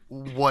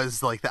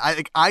was like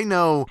that. I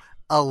know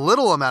a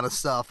little amount of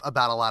stuff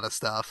about a lot of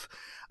stuff.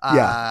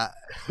 But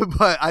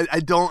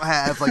I don't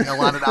have like a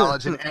lot of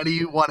knowledge in any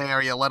one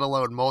area, let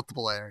alone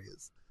multiple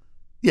areas.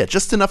 Yeah,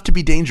 just enough to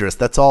be dangerous.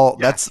 That's all.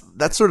 Yeah.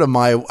 That's sort of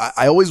I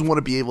always want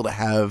to be able to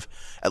have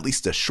at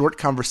least a short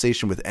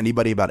conversation with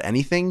anybody about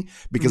anything,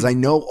 because I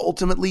know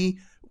ultimately,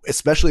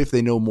 especially if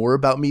they know more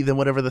about me than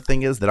whatever the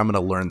thing is, that I'm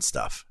going to learn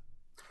stuff.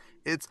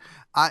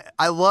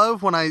 I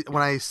love when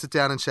I sit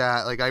down and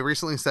chat. Like, I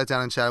recently sat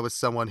down and chatted with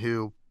someone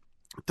who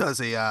does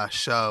a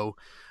show,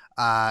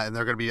 and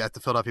they're going to be at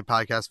the Philadelphia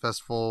Podcast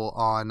Festival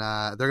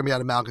they're going to be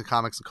at Amalgam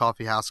Comics and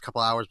Coffee House a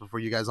couple hours before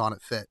you guys on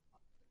at Fit.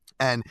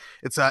 And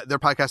it's their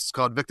podcast is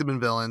called Victim and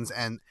Villains,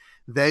 and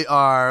they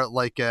are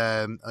like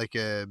a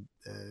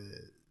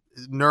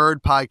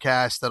nerd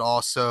podcast that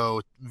also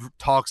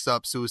talks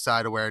up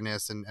suicide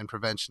awareness and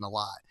prevention a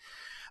lot.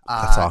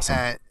 That's awesome.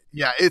 And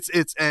yeah,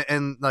 it's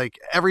like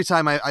every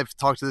time I've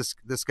talked to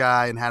this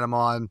guy and had him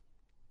on,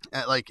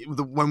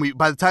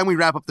 by the time we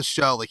wrap up the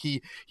show, like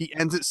he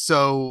ends it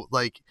so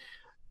like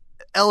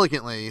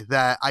elegantly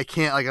that I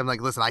can't, like, I'm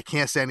like, listen, I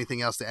can't say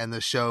anything else to end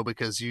this show,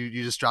 because you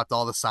just dropped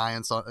all the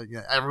science on,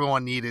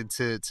 everyone needed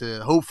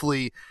to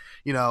hopefully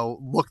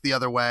look the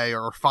other way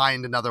or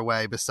find another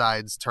way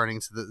besides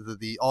turning to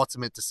the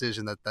ultimate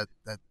decision that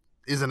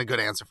isn't a good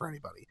answer for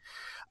anybody.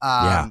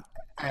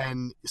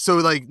 And so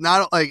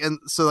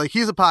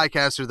he's a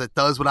podcaster that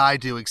does what I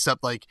do,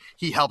 except like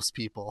he helps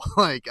people.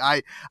 Like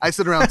I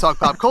sit around and talk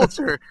pop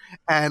culture,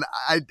 and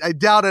I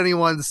doubt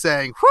anyone's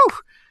saying, whew,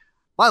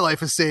 my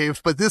life is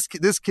saved. But this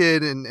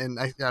kid, and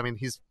I mean,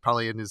 he's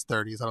probably in his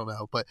 30s, I don't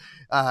know, but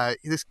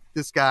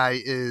this guy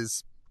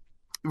is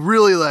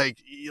really like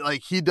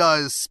he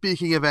does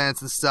speaking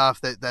events and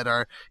stuff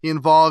that he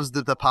involves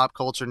the pop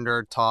culture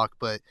nerd talk,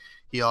 but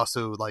he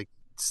also like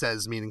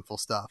says meaningful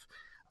stuff.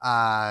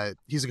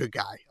 He's a good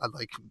guy.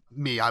 Unlike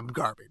me, I'm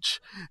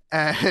garbage.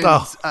 And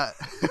but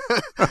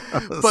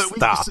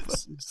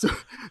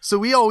so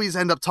we always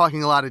end up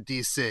talking a lot of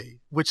DC,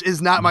 which is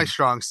not my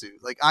strong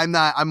suit. Like I'm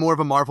more of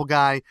a Marvel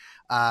guy.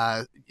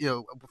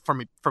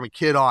 from a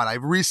kid on. I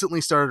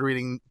recently started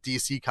reading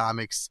DC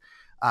comics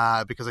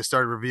because I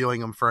started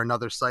reviewing them for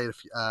another site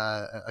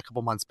a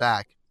couple months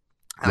back,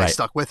 and I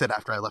stuck with it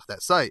after I left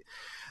that site.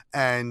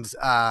 And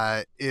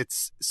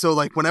it's so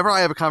like whenever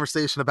I have a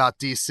conversation about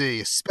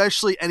DC,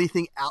 especially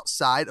anything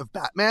outside of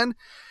Batman,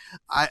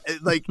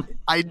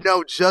 I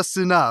know just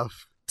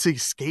enough to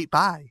skate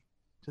by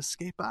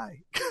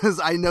because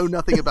I know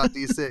nothing about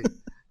DC.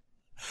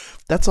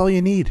 That's all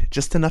you need,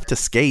 just enough to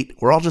skate.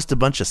 We're all just a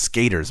bunch of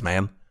skaters,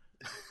 man.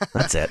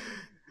 That's it.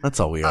 That's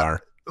all we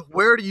are.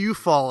 Where do you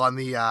fall on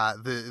the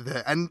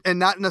and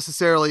not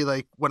necessarily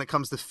like when it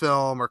comes to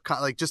film or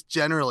like just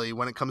generally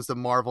when it comes to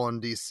Marvel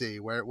and DC?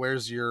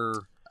 Where's your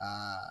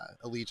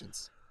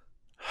allegiance?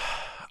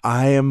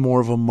 I am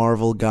more of a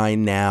Marvel guy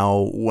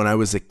now. When I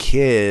was a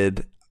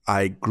kid,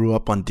 I grew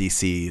up on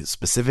DC,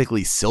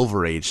 specifically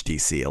Silver Age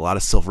DC. A lot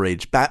of Silver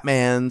Age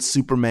Batman,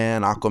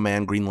 Superman,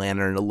 Aquaman, Green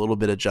Lantern, a little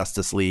bit of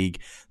Justice League.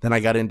 Then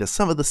I got into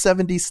some of the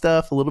 70s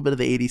stuff, a little bit of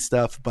the 80s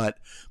stuff. But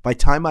by the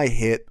time I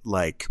hit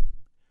like,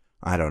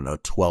 I don't know,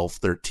 12,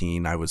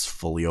 13, I was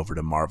fully over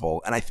to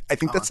Marvel. And I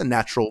think that's a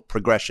natural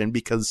progression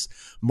because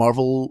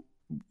Marvel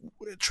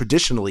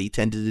traditionally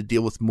tended to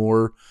deal with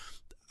more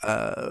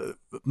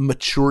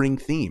maturing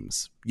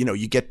themes. You know,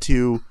 you get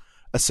to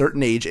a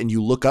certain age and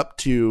you look up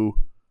to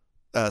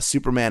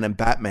Superman and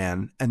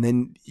Batman, and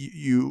then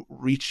you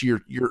reach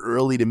your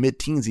early to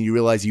mid-teens and you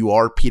realize you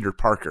are Peter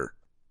Parker.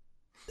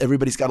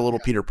 Everybody's got a little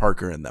Peter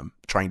Parker in them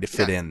trying to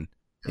fit in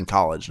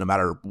college, no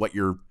matter what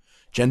your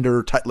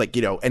gender, like,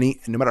 you know,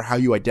 no matter how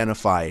you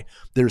identify,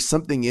 there's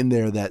something in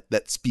there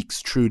that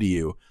speaks true to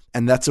you.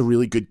 And that's a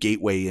really good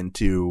gateway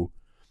into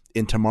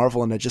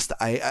Marvel. And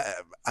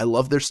I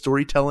love their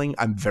storytelling.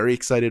 I'm very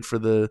excited for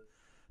the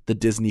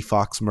Disney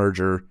Fox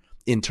merger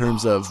in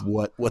terms of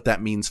what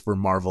that means for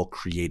Marvel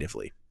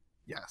creatively.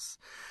 Yes.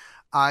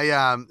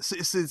 I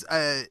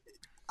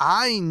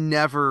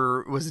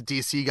never was a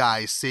DC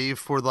guy, save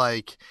for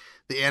like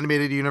the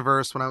animated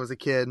universe when I was a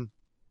kid.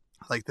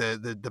 Like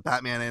the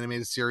Batman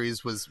animated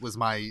series was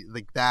my,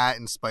 like, that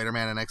and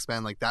Spider-Man and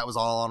X-Men, like that was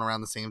all on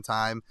around the same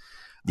time.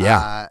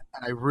 Yeah.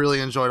 And I really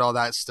enjoyed all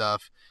that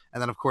stuff.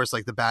 And then of course,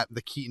 like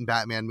the Keaton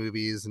Batman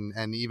movies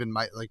and even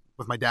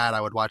with my dad, I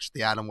would watch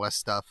the Adam West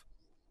stuff.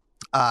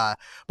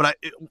 But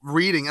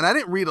reading, and I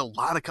didn't read a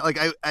lot of, like,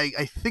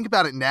 I think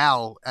about it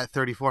now at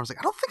 34. I was like,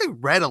 I don't think I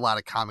read a lot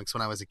of comics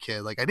when I was a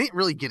kid. Like I didn't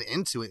really get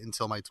into it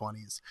until my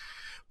 20s.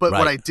 But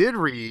what I did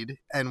read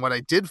and what I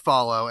did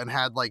follow and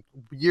had like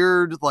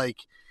weird, I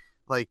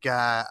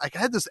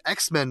had this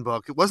X-Men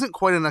book. It wasn't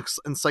quite an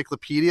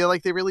encyclopedia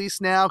like they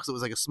release now because it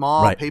was like a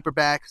small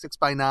paperback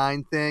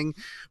 6x9 thing,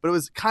 but it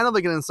was kind of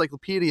like an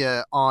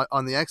encyclopedia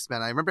on the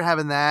X-Men. I remember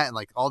having that and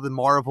like all the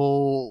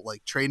Marvel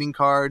like trading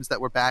cards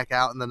that were back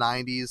out in the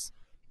 90s.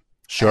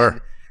 Sure.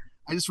 And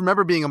I just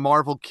remember being a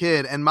Marvel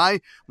kid, and my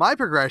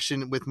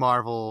progression with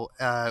Marvel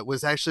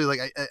was actually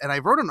like, I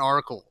wrote an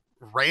article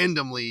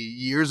randomly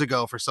years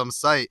ago for some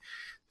site.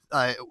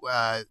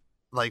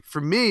 Like for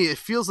me, it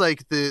feels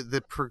like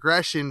the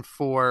progression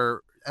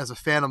for, as a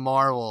fan of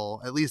Marvel,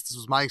 at least this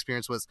was my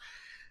experience, was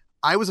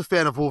I was a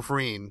fan of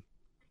Wolverine.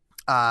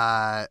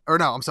 I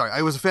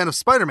was a fan of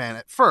Spider-Man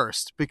at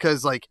first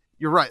because, like,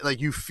 you're right.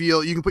 Like you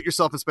can put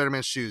yourself in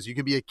Spider-Man's shoes. You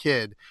can be a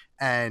kid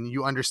and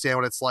you understand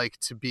what it's like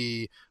to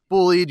be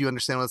bullied. You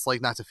understand what it's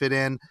like not to fit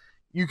in.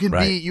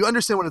 You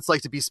understand what it's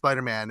like to be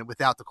Spider-Man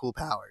without the cool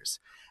powers.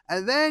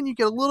 And then you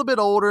get a little bit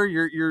older,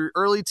 your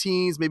early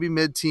teens, maybe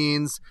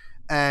mid-teens,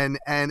 and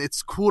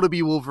it's cool to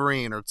be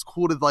Wolverine, or it's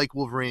cool to like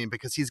Wolverine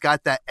because he's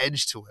got that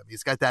edge to him.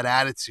 He's got that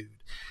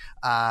attitude.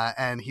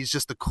 And he's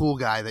just the cool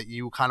guy that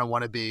you kind of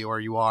want to be, or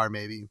you are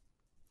maybe.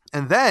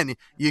 And then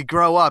you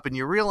grow up and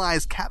you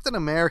realize Captain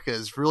America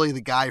is really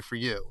the guy for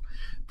you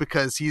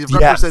because he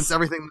represents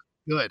everything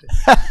good.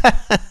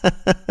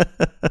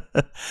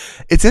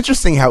 It's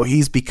interesting how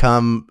he's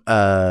become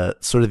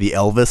sort of the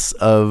Elvis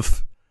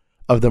of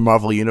the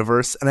Marvel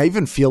universe. And I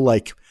even feel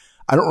like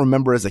I don't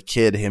remember as a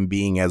kid him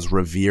being as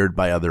revered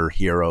by other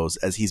heroes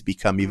as he's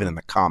become even in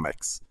the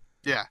comics.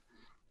 Yeah.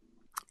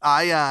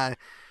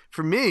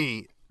 For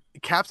me,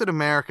 Captain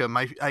America,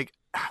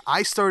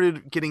 I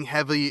started getting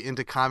heavily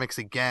into comics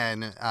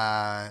again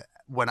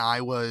when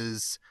I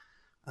was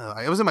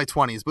in my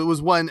 20s, but it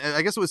was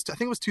I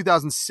think it was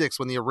 2006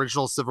 when the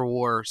original Civil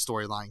War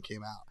storyline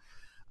came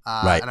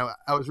out. Right. And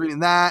I was reading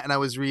that, and I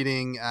was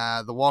reading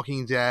The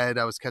Walking Dead.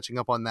 I was catching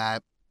up on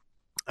that.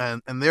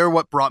 And they're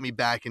what brought me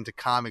back into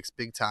comics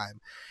big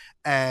time.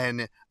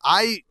 And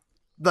I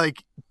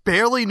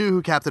barely knew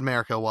who Captain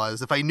America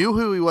was. If I knew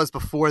who he was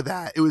before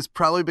that, it was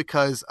probably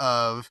because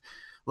of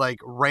like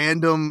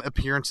random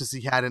appearances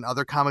he had in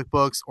other comic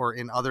books or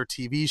in other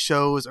TV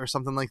shows or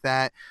something like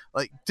that.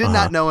 Like did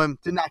not know him,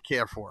 did not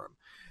care for him.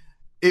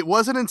 It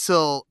wasn't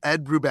until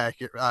Ed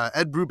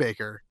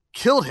Brubaker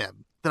killed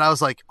him that I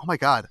was like, oh my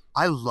God,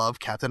 I love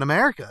Captain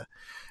America.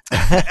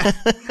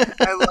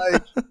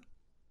 And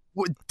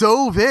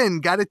dove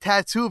in, got a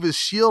tattoo of his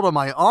shield on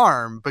my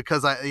arm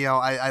because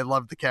I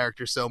love the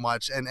character so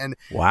much, and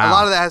Wow. a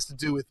lot of that has to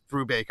do with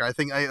Brubaker. I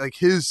think like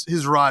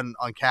his run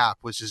on Cap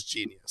was just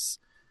genius.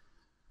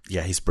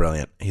 Yeah, he's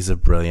brilliant. He's a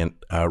brilliant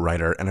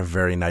writer and a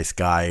very nice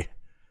guy.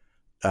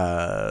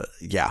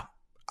 Yeah,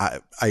 I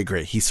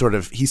agree. He sort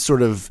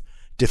of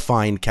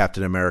defined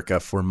Captain America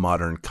for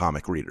modern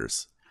comic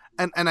readers.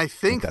 And I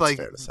think that's like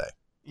fair to say.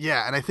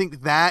 Yeah, and I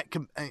think that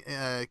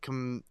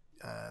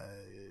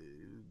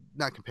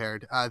not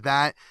compared.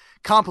 That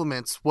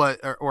complements what,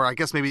 or I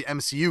guess maybe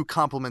MCU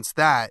complements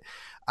that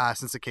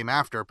since it came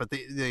after. But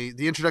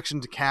the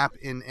introduction to Cap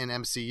in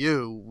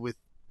MCU with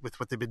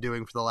what they've been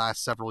doing for the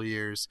last several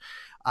years,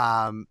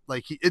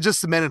 it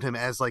just cemented him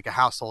as like a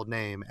household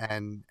name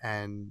and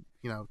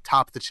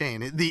top of the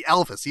chain. The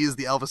Elvis, he is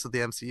the Elvis of the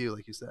MCU,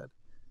 like you said.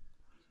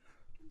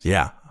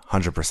 Yeah,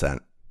 100%.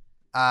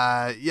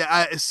 I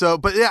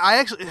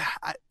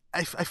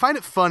find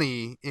it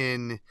funny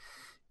in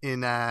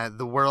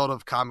the world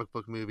of comic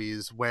book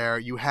movies where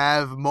you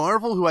have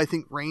Marvel, who I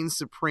think reigns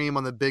supreme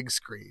on the big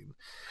screen.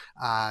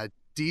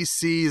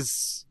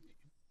 DC's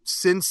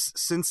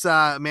since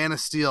Man of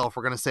Steel, if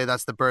we're going to say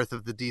that's the birth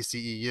of the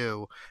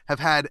DCEU, have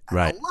had a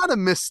lot of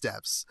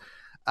missteps.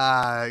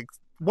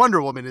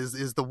 Wonder Woman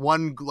is the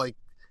one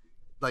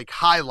like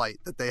highlight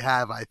that they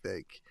have, I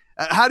think.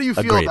 How do you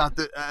feel Agreed. about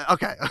the?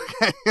 Okay.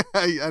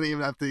 I didn't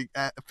even have to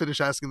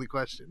finish asking the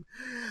question.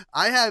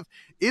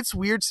 It's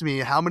weird to me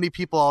how many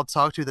people I'll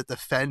talk to that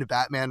defend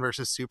Batman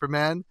versus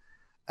Superman,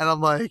 and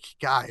I'm like,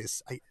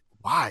 guys,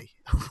 why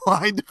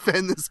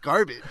defend this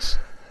garbage?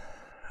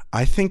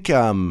 I think,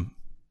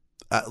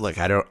 look,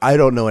 I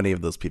don't know any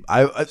of those people.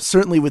 I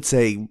certainly would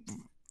say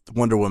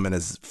Wonder Woman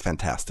is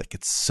fantastic.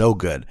 It's so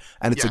good,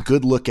 and it's a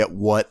good look at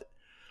what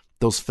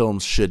those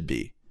films should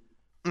be.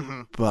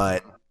 Mm-hmm.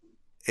 But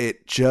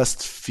it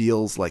just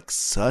feels like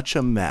such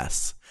a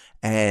mess.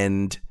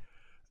 And,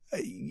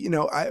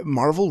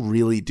 Marvel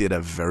really did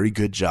a very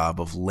good job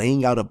of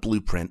laying out a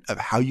blueprint of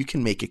how you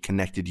can make a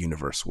connected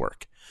universe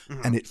work.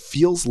 Mm-hmm. And it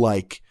feels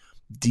like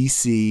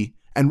DC,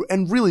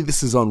 and really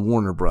this is on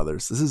Warner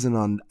Brothers. This isn't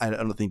on, I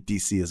don't think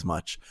DC as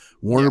much.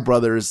 Warner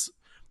Brothers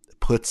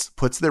puts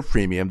their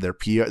premium, their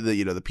PR,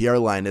 the PR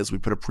line is we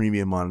put a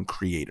premium on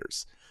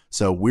creators.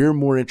 So we're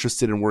more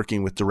interested in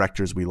working with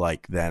directors we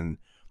like than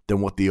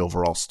what the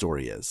overall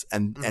story is.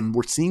 And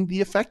we're seeing the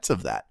effects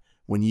of that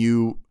when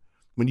you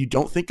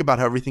don't think about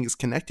how everything is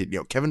connected.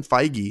 Kevin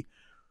Feige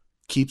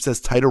keeps as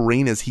tight a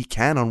rein as he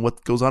can on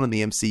what goes on in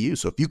the MCU.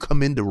 So if you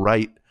come in to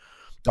write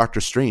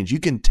Doctor Strange, you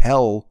can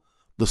tell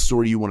the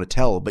story you want to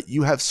tell, but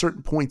you have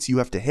certain points you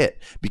have to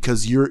hit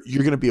because you're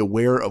going to be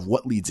aware of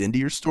what leads into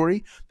your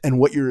story and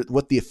what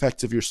the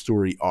effects of your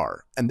story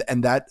are.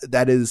 And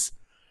that is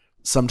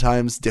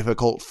sometimes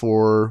difficult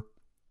for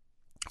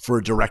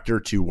a director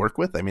to work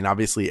with. I mean,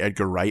 obviously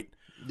Edgar Wright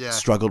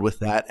struggled with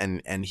that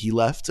and he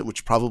left,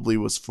 which probably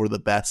was for the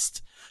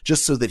best,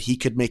 just so that he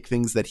could make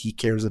things that he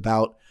cares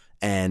about,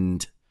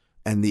 and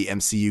the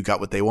MCU got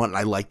what they want. And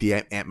I like the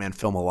Ant-Man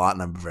film a lot,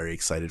 and I'm very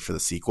excited for the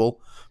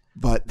sequel.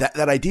 But that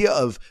idea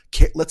of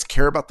let's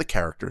care about the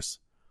characters,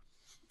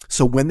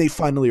 so when they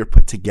finally are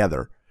put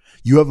together,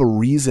 you have a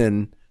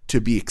reason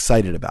to be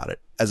excited about it,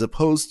 as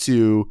opposed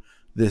to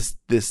this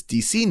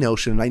DC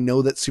notion. And I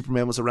know that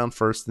Superman was around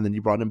first, and then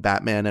you brought in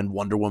Batman and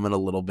Wonder Woman a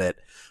little bit,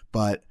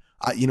 but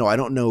I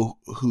don't know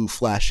who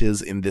Flash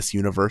is in this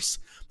universe.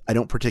 I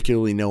don't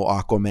particularly know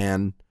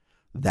Aquaman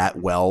that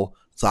well.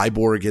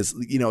 Cyborg is,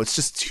 it's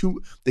just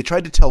they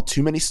tried to tell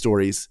too many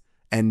stories,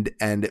 and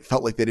it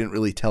felt like they didn't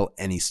really tell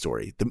any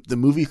story. The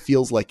movie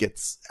feels like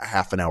it's a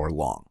half an hour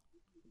long.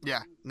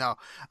 Yeah, no.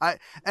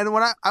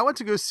 When I went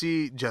to go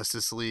see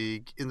Justice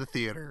League in the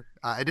theater,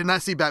 I did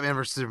not see Batman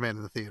vs Superman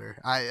in the theater.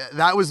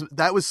 That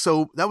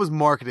was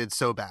marketed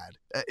so bad.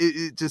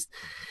 It just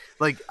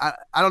like I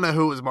don't know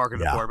who it was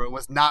marketed for, but it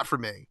was not for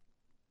me.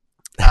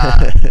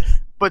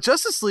 But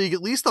Justice League,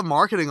 at least the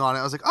marketing on it,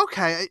 I was like,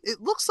 okay,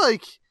 it looks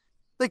like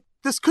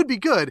this could be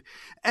good.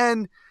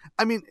 And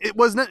I mean, it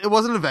wasn't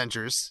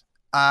Avengers.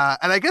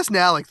 And I guess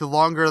now, like, the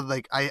longer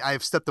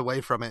I've stepped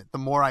away from it, the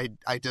more I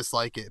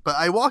dislike it. But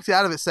I walked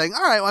out of it saying,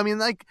 all right, well, I mean,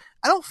 like,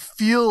 I don't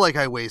feel like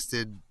I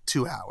wasted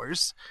 2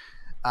 hours.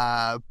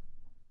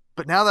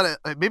 But now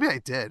that maybe I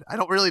did, I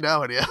don't really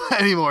know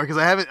anymore because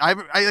I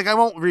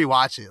won't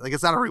rewatch it. Like,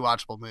 it's not a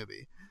rewatchable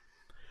movie.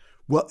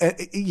 Well,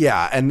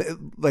 yeah,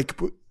 and like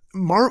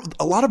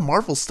a lot of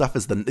Marvel stuff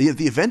is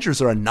the Avengers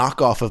are a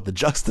knockoff of the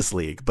Justice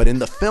League, but in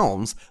the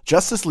films,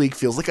 Justice League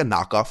feels like a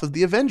knockoff of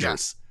the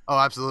Avengers. Yeah. Oh,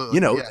 absolutely.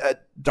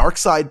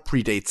 Darkseid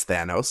predates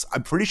Thanos.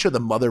 I'm pretty sure the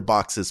Mother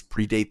Boxes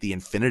predate the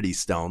Infinity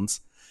Stones,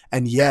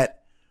 and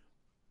yet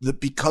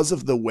because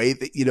of the way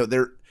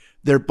that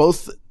they're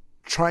both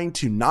trying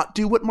to not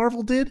do what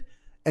Marvel did,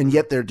 and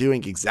yet they're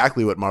doing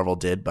exactly what Marvel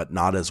did, but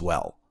not as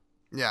well.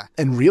 Yeah.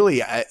 And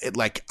really,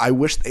 I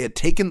wish they had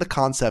taken the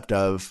concept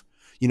of,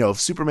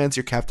 if Superman's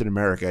your Captain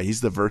America,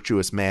 he's the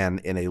virtuous man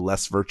in a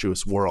less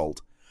virtuous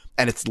world,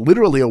 and it's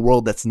literally a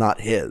world that's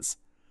not his,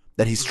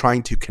 that he's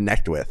trying to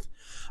connect with.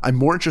 I'm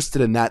more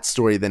interested in that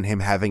story than him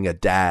having a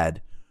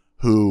dad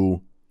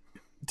who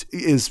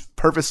is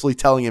purposefully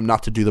telling him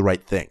not to do the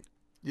right thing.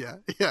 Yeah.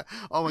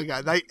 Oh my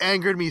God. That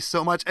angered me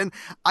so much. And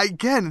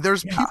again,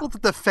 there's people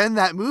that defend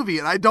that movie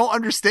and I don't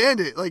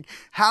understand it. Like,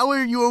 how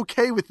are you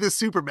okay with this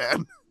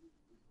Superman?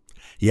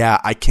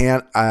 Yeah, I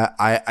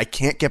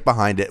can't get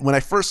behind it. When I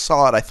first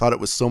saw it, I thought it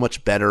was so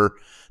much better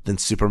than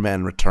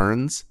Superman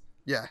Returns.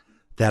 Yeah.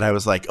 That I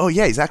was like, oh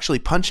yeah, he's actually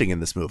punching in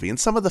this movie. And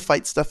some of the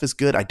fight stuff is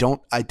good. I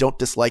don't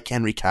dislike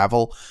Henry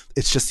Cavill.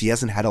 It's just he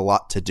hasn't had a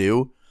lot to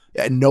do.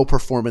 And no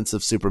performance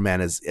of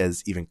Superman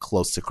is even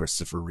close to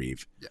Christopher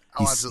Reeve. Yeah.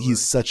 Oh,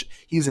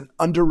 he's an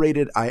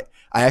underrated. I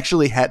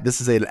actually had,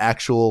 this is an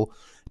actual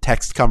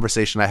text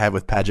conversation I had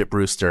with Paget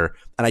Brewster,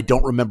 and I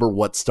don't remember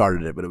what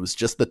started it, but it was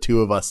just the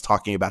two of us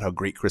talking about how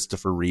great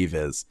Christopher Reeve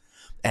is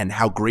and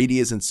how great he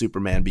is in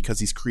Superman because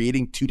he's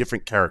creating two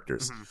different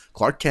characters. Mm-hmm.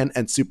 Clark Kent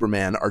and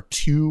Superman are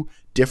two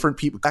different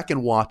people. Back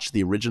and watch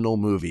the original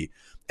movie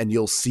and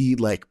you'll see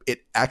like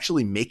it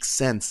actually makes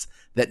sense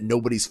that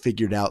nobody's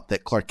figured out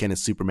that Clark Kent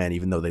is Superman,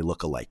 even though they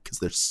look alike, because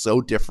they're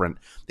so different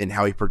in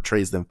how he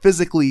portrays them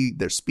physically,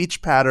 their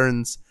speech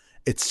patterns.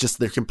 It's just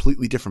they're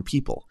completely different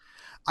people.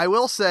 I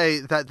will say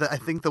that I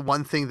think the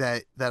one thing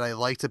that I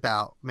liked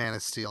about Man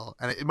of Steel,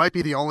 and it might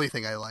be the only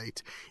thing I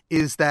liked,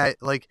 is that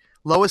like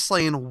Lois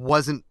Lane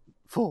wasn't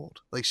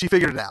fooled. Like she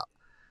figured it out.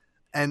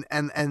 And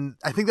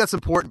I think that's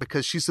important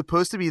because she's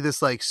supposed to be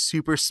this like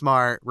super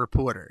smart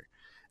reporter.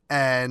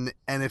 And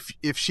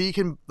if she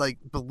can like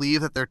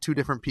believe that they're two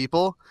different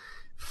people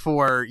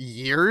for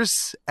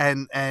years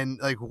and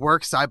like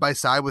work side by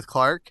side with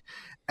Clark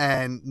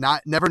and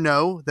never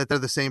know that they're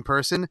the same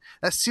person,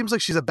 that seems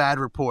like she's a bad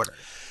reporter.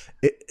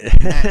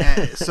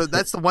 So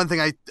that's the one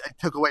thing I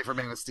took away from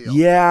Man of Steel.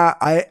 Yeah,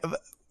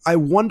 I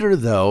wonder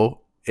though,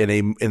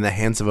 in the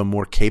hands of a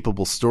more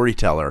capable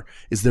storyteller,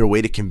 is there a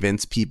way to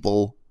convince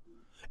people?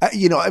 I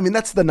mean,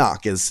 that's the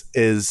knock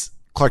is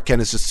Clark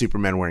Kent is just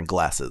Superman wearing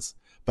glasses.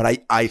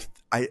 But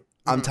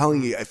I'm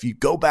telling you, if you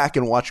go back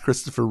and watch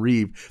Christopher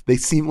Reeve, they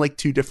seem like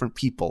two different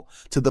people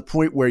to the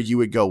point where you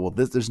would go, well,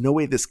 there's no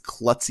way this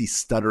klutzy,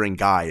 stuttering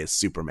guy is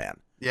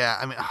Superman. Yeah,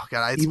 I mean, oh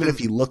God. Even if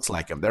he looks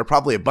like him. There are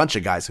probably a bunch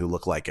of guys who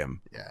look like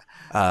him.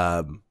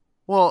 Yeah.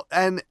 Well,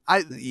 and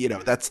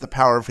that's the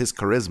power of his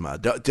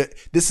charisma.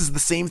 This is the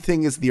same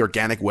thing as the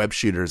organic web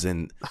shooters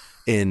in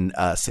Sam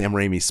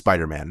Raimi's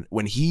Spider-Man.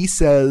 When he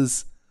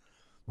says,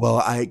 well,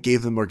 I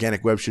gave them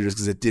organic web shooters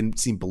because it didn't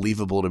seem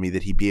believable to me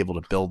that he'd be able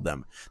to build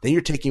them. Then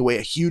you're taking away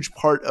a huge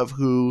part of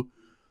who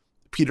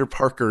Peter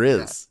Parker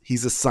is. Yeah.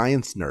 He's a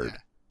science nerd. Yeah.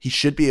 He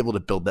should be able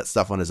to build that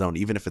stuff on his own,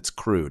 even if it's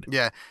crude.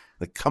 Yeah.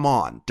 Like, come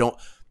on.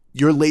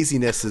 Your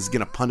laziness is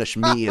going to punish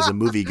me as a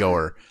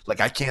moviegoer.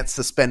 Like, I can't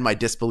suspend my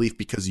disbelief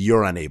because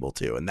you're unable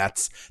to. And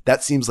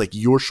that seems like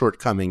your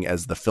shortcoming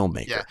as the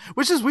filmmaker. Yeah,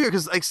 which is weird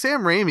because like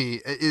Sam Raimi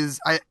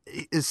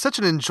is such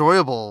an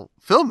enjoyable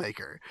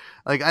filmmaker.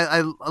 Like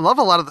I love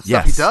a lot of the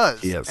stuff he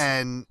does. He is.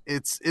 And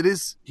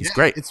he's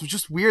great. It's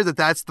just weird that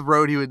that's the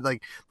road he would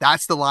like.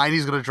 That's the line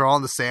he's going to draw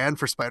in the sand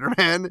for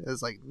Spider-Man.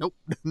 It's like, nope,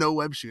 no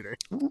web shooter.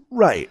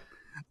 Right.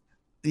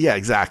 Yeah,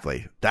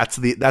 exactly. That's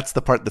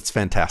the part that's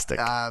fantastic.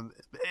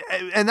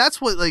 And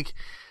that's what like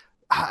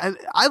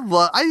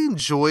I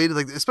enjoyed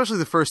like especially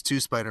the first two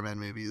Spider-Man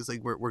movies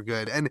like were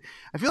good, and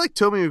I feel like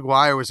Tobey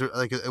Maguire was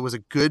a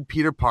good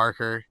Peter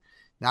Parker,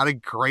 not a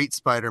great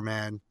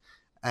Spider-Man,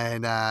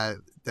 and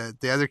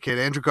the other kid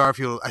Andrew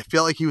Garfield, I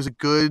feel like he was a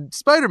good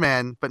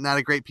Spider-Man but not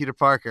a great Peter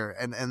Parker,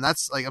 and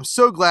that's like I'm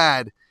so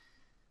glad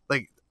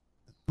like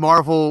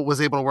Marvel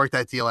was able to work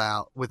that deal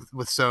out with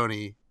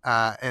Sony,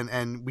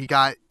 and we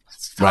got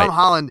Tom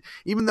Holland,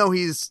 even though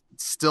he's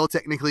still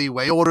technically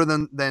way older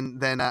than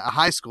a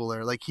high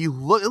schooler, like he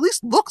at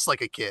least looks like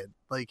a kid.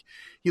 Like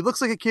he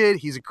looks like a kid.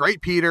 He's a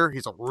great Peter.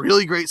 He's a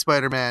really great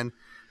Spider-Man.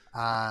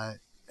 Yeah,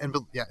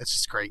 it's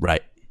just great.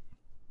 Right.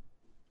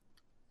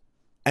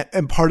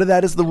 And part of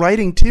that is the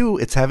writing too.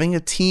 It's having a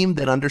team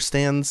that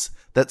understands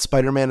that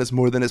Spider-Man is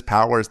more than his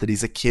powers, that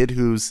he's a kid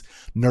who's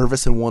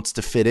nervous and wants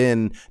to fit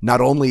in, not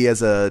only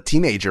as a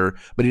teenager,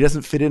 but he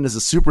doesn't fit in as a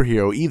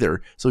superhero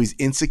either. So he's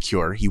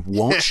insecure. He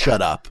won't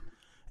shut up.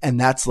 And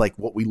that's like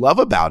what we love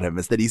about him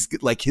is that he's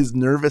like his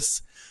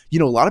nervous, a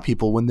lot of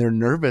people when they're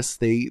nervous,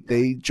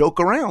 they joke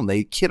around,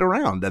 they kid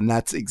around. And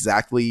that's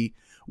exactly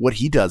what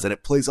he does. And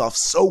it plays off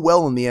so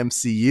well in the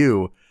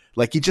MCU.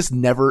 Like he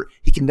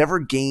can never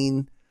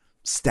gain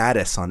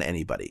status on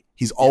anybody.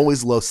 He's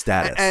always low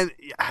status. And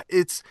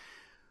it's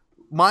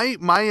my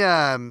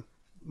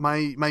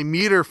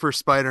meter for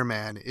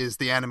Spider-Man is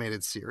the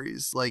animated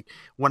series. Like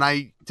when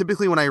I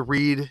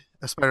read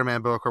a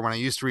Spider-Man book or when I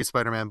used to read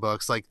Spider-Man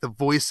books, like the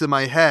voice in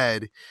my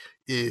head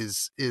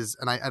is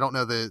and I don't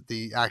know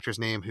the actor's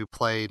name who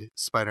played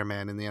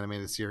Spider-Man in the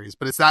animated series,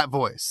 but it's that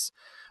voice.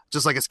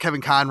 Just like it's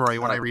Kevin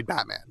Conroy when I read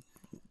Batman.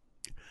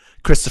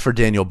 Christopher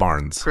Daniel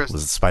Barnes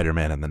was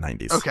Spider-Man in the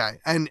 90s. Okay.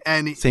 And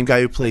same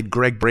guy who played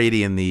Greg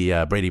Brady in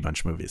the Brady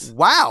Bunch movies.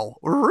 Wow.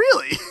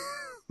 Really?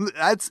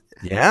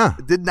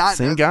 Did not.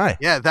 Same guy.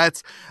 Yeah.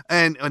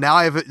 And now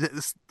I have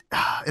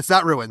it's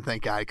not ruined,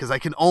 thank God, because I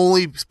can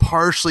only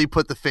partially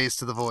put the face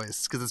to the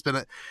voice because it's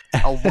been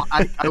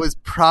I was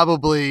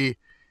probably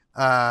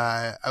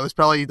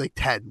like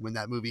 10 when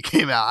that movie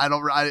came out.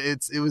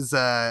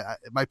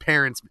 My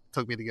parents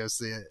took me to go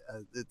see it.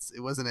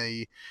 It wasn't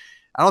I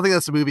don't think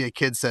that's a movie a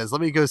kid says,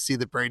 let me go see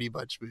the Brady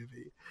Bunch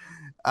movie.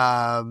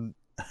 But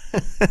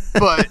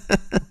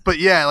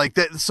yeah, like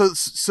that.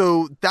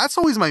 So that's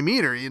always my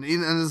meter. And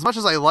as much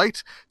as I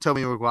liked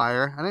Tobey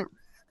Maguire,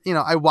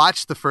 I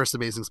watched the first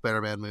Amazing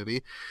Spider-Man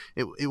movie.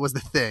 It was the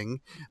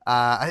thing.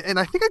 And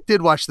I think I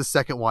did watch the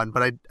second one,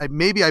 but I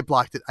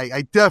blocked it.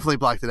 I definitely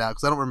blocked it out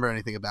because I don't remember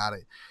anything about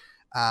it.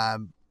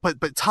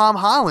 But Tom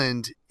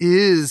Holland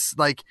is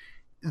like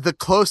the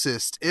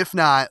closest, if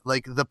not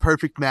like the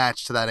perfect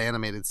match to that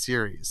animated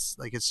series.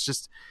 Like it's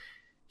just,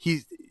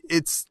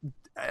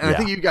 I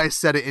think you guys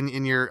said it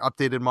in your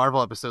updated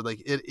Marvel episode.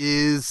 Like it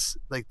is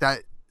like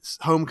that.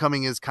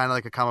 Homecoming is kind of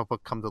like a comic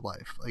book come to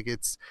life. Like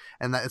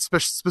that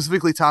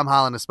specifically Tom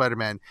Holland as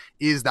Spider-Man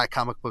is that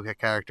comic book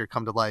character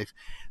come to life.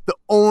 The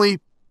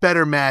only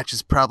better match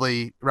is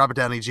probably Robert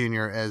Downey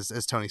Jr. as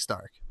Tony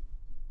Stark.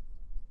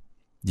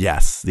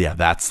 Yes. Yeah.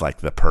 That's like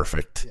the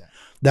perfect. Yeah.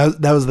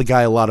 That was the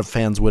guy a lot of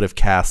fans would have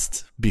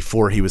cast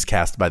before he was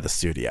cast by the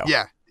studio.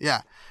 Yeah.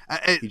 Yeah.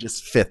 He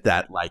just fit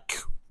that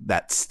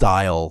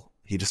style.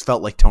 He just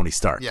felt like Tony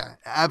Stark. Yeah,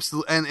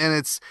 absolutely.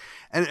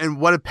 And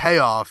what a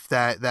payoff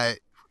that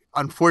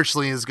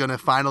unfortunately is going to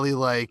finally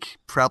like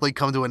probably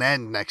come to an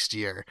end next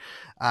year.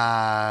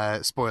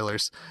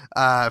 Spoilers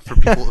for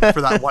people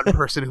for that one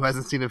person who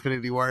hasn't seen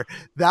Infinity War.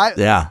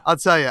 I'll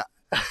tell you,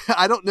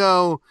 I don't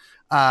know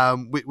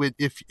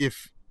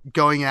if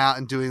going out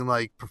and doing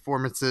like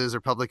performances or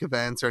public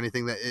events or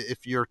anything, that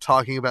if you're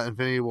talking about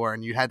Infinity War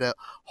and you had to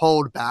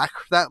hold back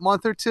that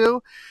month or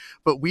two,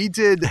 but we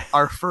did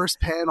our first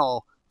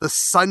panel the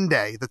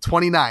Sunday, the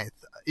 29th,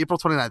 April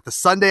 29th, the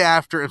Sunday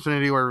after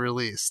Infinity War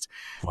released.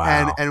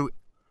 Wow. And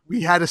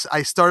we had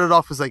I started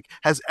off as like,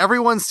 has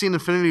everyone seen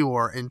Infinity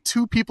War? And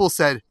 2 people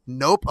said,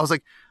 nope. I was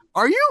like,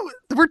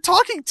 we're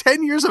talking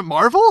 10 years of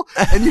Marvel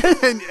and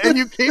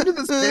you came to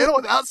this panel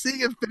without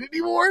seeing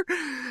Infinity War?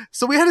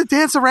 So we had to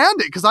dance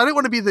around it because I didn't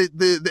want to be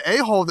the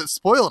a-hole that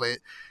spoiled it.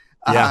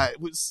 Yeah.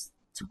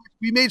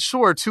 We made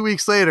sure 2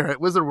 weeks later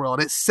at Wizard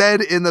World, it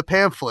said in the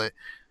pamphlet,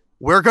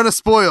 we're going to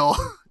spoil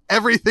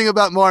everything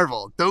about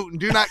Marvel. Do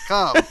not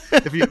come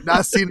if you've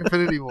not seen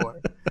Infinity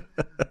War.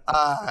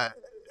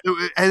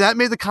 And that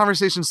made the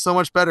conversation so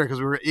much better because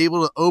we were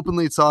able to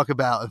openly talk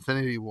about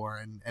Infinity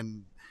War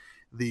and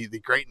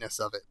the greatness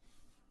of it.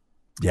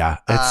 Yeah,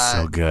 it's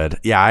so good.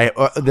 Yeah,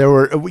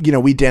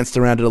 we danced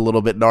around it a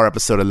little bit in our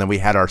episode, and then we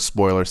had our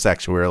spoiler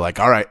section. We were like,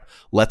 all right,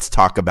 let's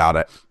talk about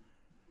it.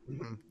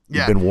 Mm-hmm.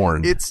 You've been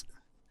warned. It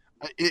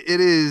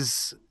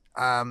is.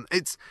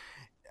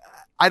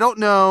 I don't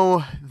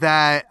know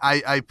that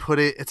I put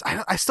it.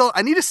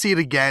 I need to see it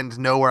again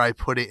to know where I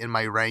put it in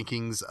my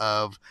rankings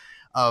of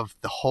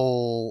the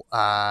whole.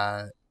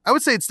 I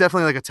would say it's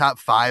definitely like a top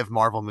 5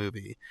 Marvel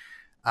movie.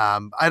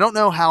 I don't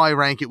know how I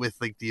rank it with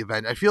like the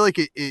event. I feel like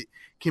it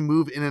can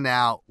move in and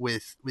out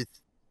with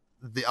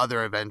the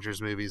other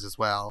Avengers movies as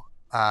well.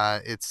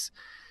 It's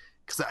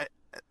because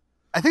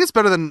I think it's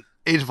better than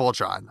Age of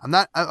Ultron.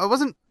 I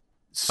wasn't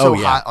so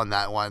hot on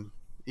that one.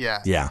 Yeah.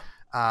 Yeah.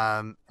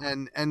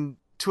 And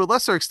to a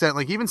lesser extent,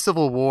 like even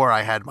Civil War,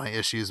 I had my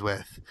issues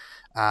with.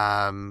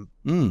 And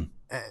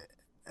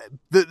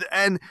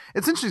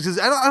it's interesting because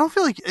I don't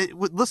feel like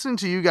listening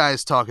to you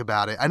guys talk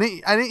about it. I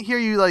didn't hear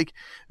you like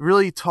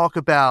really talk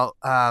about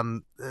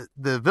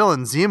the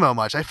villain Zemo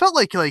much. I felt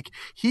like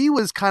he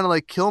was kind of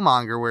like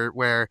Killmonger,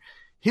 where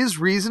his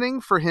reasoning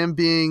for him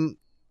being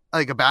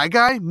like a bad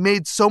guy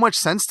made so much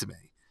sense to me.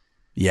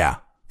 Yeah,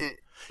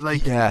 but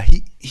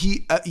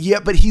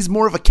he's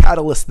more of a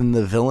catalyst than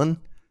the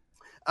villain.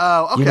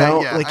 Oh,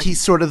 okay. He's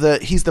sort of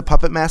he's the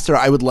puppet master.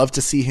 I would love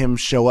to see him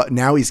show up.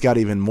 Now he's got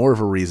even more of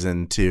a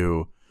reason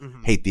to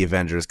hate the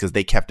Avengers because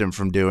they kept him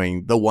from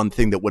doing the one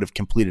thing that would have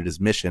completed his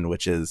mission,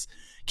 which is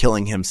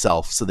killing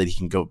himself so that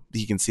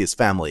he can see his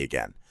family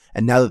again.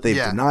 And now that they've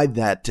denied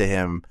that to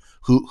him,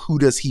 who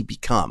does he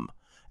become?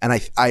 And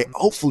I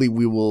hopefully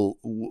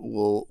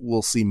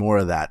we'll see more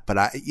of that. But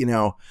I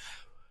think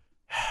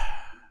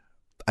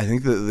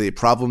that the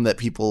problem that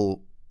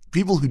people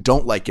who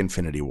don't like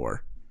Infinity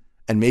War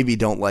and maybe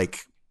don't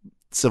like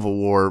Civil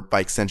War by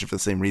extension for the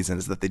same reason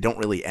is that they don't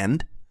really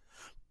end.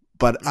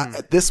 But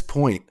at this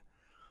point,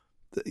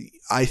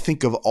 I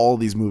think of all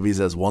these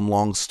movies as one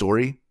long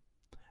story,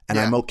 and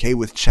I'm okay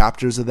with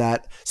chapters of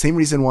that. Same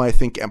reason why I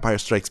think Empire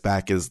Strikes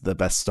Back is the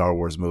best Star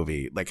Wars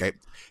movie.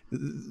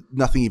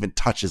 Nothing even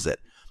touches it.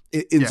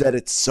 Is that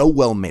it's so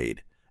well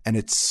made and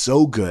it's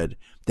so good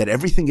that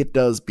everything it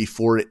does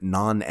before it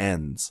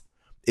non-ends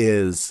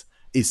is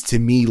to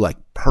me like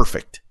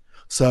perfect.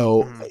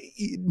 So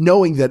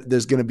knowing that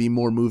there's going to be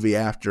more movie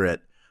after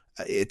it,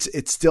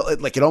 it's still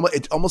like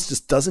it almost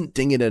just doesn't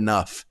ding it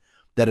enough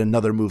that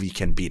another movie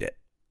can beat it.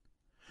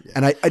 Yeah.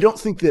 And I don't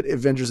think that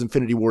Avengers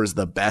Infinity War is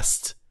the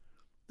best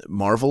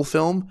Marvel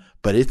film,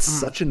 but it's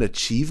such an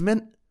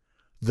achievement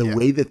the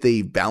way that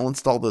they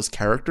balanced all those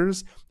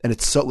characters. And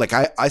it's so like,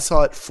 I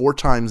saw it 4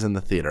 times in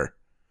the theater,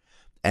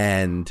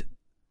 and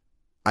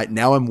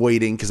now I'm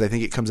waiting because I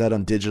think it comes out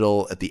on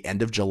digital at the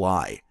end of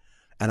July.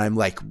 And I'm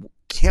like,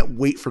 can't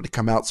wait for it to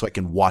come out so I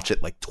can watch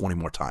it like 20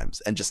 more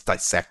times and just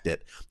dissect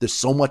it. There's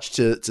so much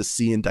to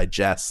see and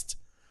digest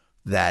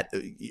that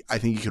I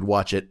think you could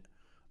watch it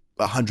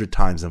 100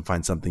 times and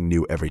find something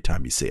new every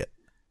time you see it.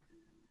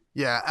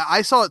 Yeah,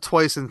 I saw it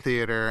twice in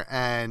theater,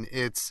 and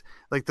it's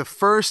like the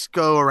first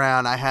go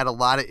around, I had a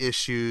lot of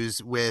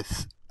issues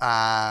with,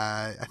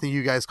 I think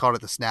you guys called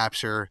it the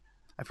snapshire.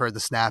 I've heard the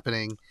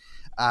snapping.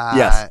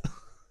 Yes.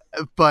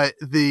 But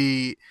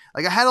I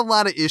had a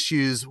lot of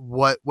issues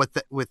with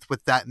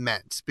that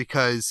meant,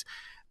 because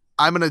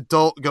I'm an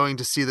adult going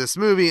to see this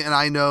movie, and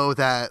I know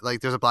that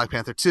like there's a Black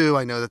Panther 2.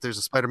 I know that there's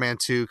a Spider-Man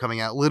 2 coming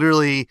out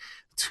literally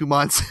 2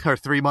 months or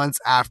 3 months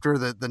after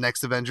the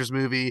next Avengers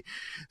movie.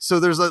 So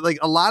there's like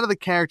a lot of the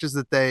characters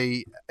that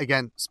they,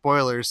 again,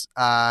 spoilers,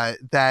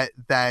 that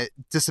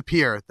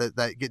disappear,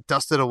 that get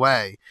dusted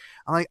away.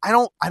 I'm like, I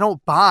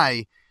don't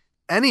buy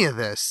any of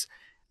this.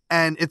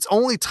 And it's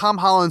only Tom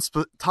Holland's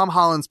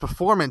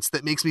performance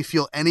that makes me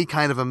feel any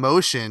kind of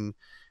emotion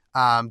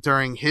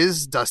during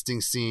his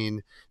dusting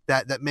scene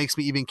that makes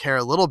me even care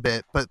a little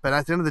bit. But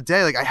at the end of the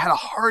day, like, I had a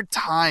hard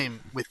time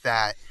with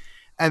that.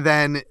 And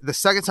then the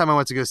second time I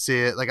went to go see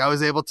it, like, I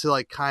was able to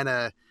like kind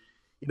of,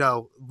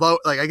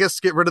 I guess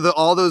get rid of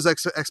all those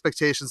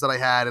expectations that I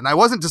had, and I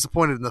wasn't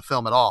disappointed in the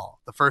film at all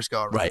the first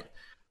go around. Right.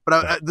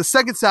 But the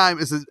second time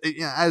is,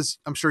 as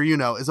I'm sure you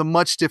know, is a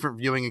much different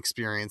viewing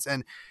experience.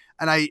 And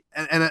I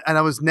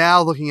was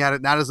now looking at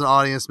it not as an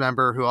audience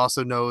member who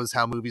also knows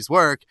how movies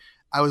work.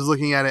 I was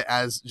looking at it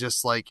as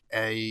just like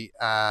I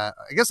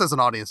guess as an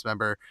audience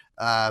member,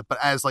 but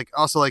as like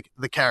also like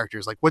the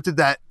characters. Like, what did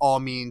that all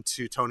mean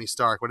to Tony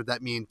Stark? What did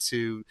that mean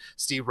to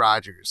Steve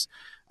Rogers?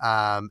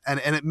 And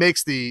it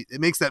makes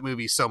that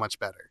movie so much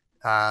better,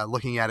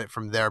 looking at it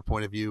from their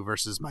point of view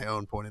versus my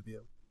own point of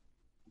view.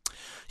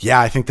 Yeah,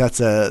 I think that's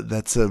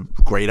a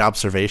great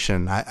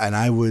observation.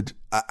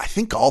 I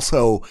think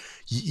also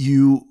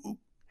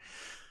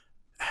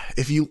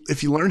if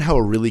you learn how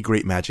a really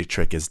great magic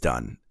trick is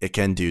done, it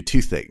can do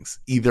 2 things.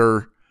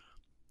 Either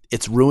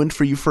it's ruined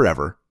for you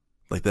forever,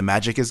 like the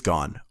magic is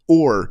gone,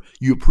 or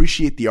you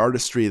appreciate the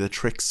artistry of the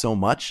trick so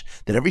much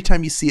that every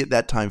time you see it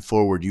that time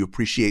forward, you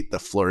appreciate the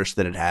flourish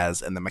that it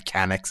has and the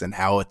mechanics and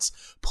how it's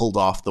pulled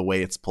off the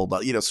way it's pulled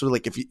out. Sort of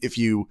like if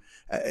you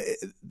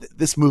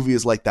this movie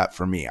is like that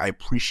for me. I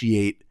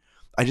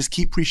just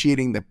keep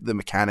appreciating the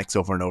mechanics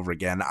over and over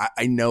again.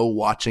 I know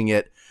watching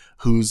it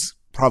who's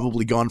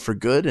probably gone for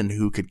good and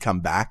who could come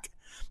back,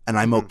 and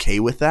I'm okay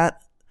with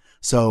that.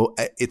 So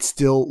it's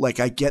still like,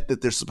 I get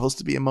that there's supposed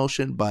to be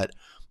emotion, but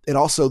it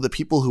also, the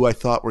people who I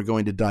thought were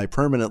going to die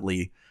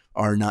permanently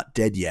are not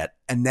dead yet.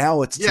 And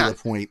now it's to the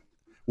point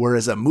where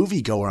as a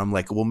moviegoer, I'm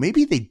like, well,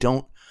 maybe they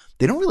don't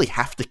really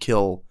have to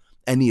kill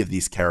any of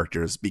these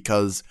characters,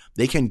 because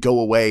they can go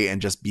away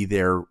and just be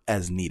there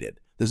as needed.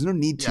 There's no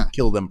need to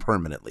kill them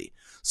permanently.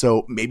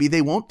 So maybe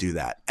they won't do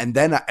that. And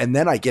then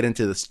I get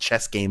into this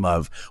chess game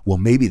of, well,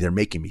 maybe they're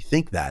making me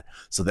think that,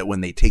 so that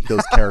when they take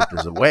those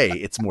characters away,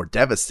 it's more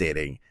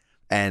devastating.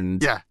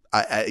 And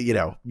you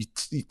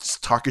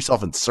just talk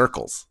yourself in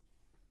circles.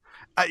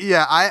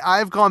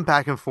 I've gone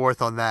back and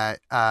forth on that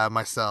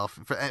myself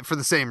for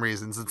the same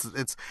reasons.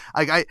 It's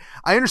like I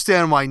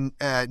understand why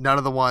none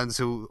of the ones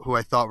who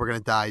I thought were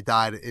going to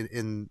died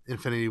in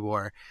Infinity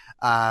War,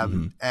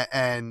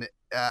 and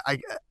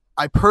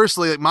I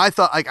personally, like, my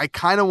thought, like, I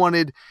kind of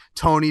wanted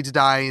Tony to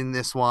die in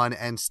this one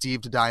and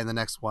Steve to die in the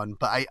next one,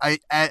 but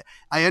I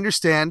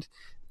understand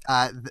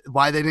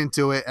why they didn't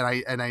do it,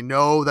 and I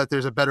know that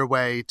there's a better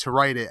way to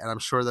write it, and I'm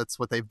sure that's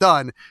what they've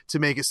done to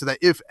make it so that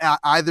if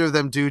either of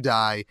them do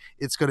die,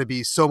 it's going to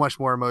be so much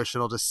more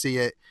emotional to see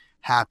it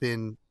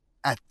happen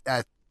at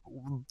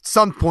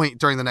some point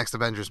during the next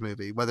Avengers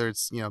movie, whether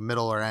it's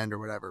middle or end or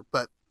whatever.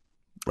 But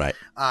right,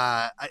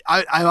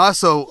 I'm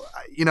also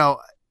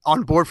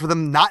on board for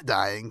them not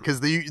dying, because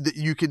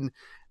you can.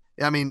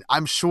 I mean,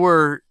 I'm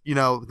sure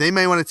they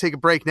may want to take a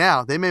break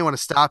now. They may want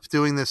to stop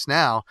doing this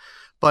now.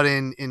 But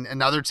in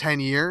another 10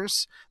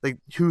 years, like,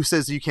 who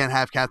says you can't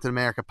have Captain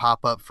America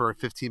pop up for a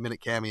 15-minute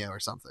cameo or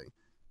something?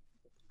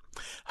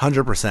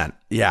 100%.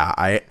 Yeah.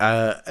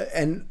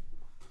 And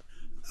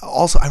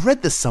also, I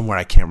read this somewhere,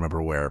 I can't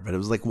remember where, but it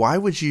was like, why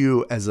would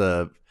you, as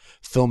a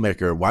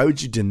filmmaker, why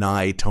would you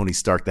deny Tony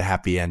Stark the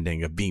happy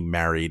ending of being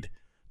married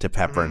to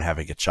Pepper and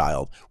having a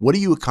child? What do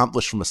you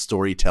accomplish from a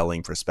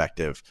storytelling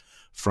perspective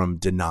from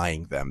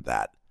denying them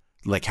that?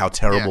 Like, how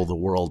terrible the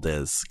world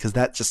is, because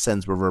that just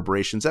sends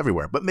reverberations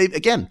everywhere. But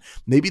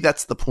maybe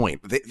that's the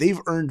point. They've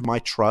earned my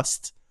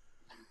trust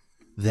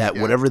that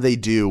whatever they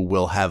do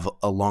will have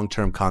a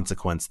long-term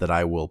consequence that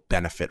I will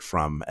benefit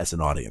from as an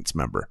audience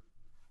member.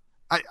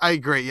 I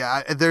agree.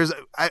 Yeah.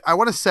 I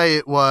want to say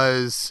it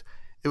was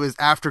it was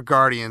after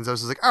Guardians, I was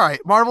just like, all right,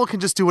 Marvel can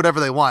just do whatever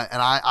they want,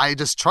 and I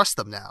just trust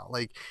them now.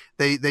 Like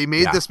they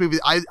made this movie.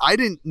 I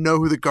didn't know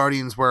who the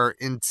Guardians were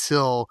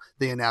until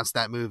they announced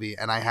that movie,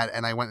 and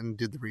I went and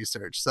did the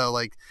research. So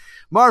like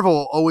Marvel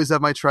will always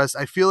have my trust.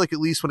 I feel like at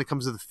least when it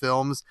comes to the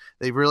films,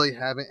 they really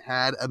haven't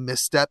had a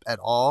misstep at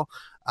all.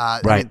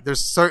 Right. I mean,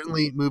 there's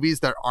certainly movies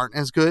that aren't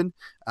as good,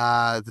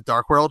 The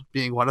Dark World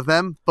being one of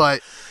them,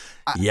 but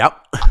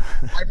Yep.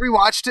 I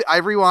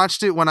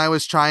rewatched it when I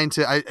was trying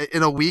to.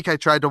 In a week, I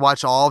tried to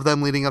watch all of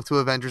them leading up to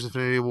Avengers: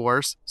 Infinity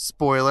Wars.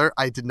 Spoiler: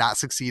 I did not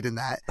succeed in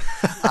that.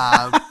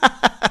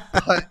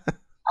 But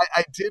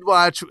I did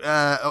watch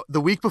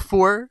the week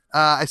before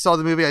I saw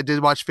the movie. I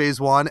did watch Phase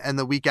 1, and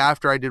the week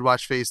after, I did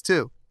watch Phase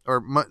 2,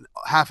 or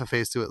half of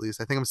Phase 2 at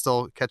least. I think I'm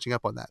still catching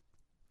up on that.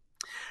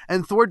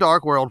 And Thor: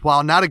 Dark World,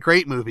 while not a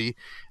great movie,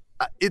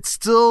 it's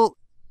still.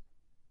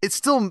 I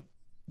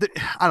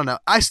don't know.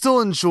 I still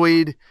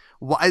enjoyed.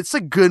 It's a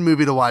good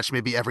movie to watch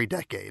maybe every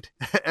decade,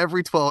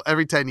 every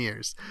 10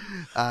 years.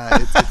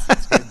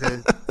 It's good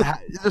to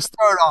just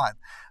throw it on.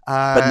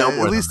 But no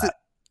more than that.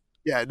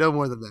 Yeah, no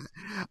more than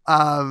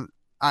that.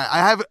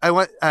 I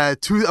want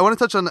to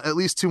touch on at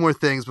least two more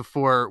things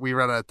before we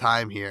run out of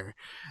time here.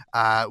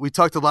 We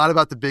talked a lot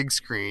about the big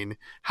screen.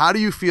 How do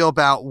you feel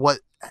about what,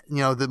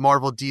 the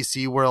Marvel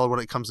DC world when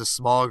it comes to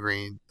small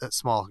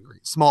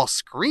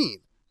screen?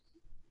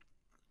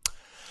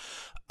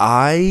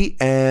 I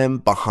am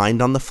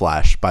behind on The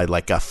Flash by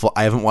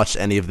I haven't watched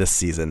any of this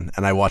season,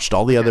 and I watched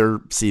all the other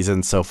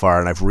seasons so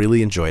far, and I've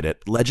really enjoyed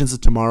it. Legends of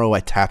Tomorrow,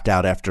 I tapped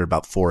out after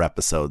about 4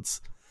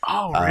 episodes.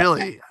 Oh,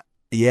 really?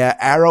 Yeah,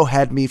 Arrow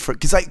had me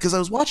because I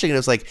was watching it. I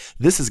was like,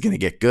 this is going to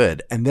get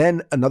good. And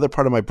then another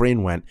part of my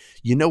brain went,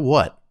 you know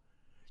what?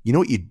 You know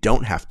what you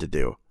don't have to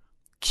do?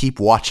 Keep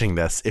watching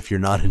this if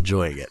you're not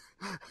enjoying it.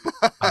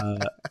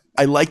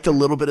 I liked a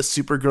little bit of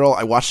Supergirl.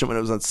 I watched it when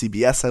it was on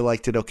CBS. I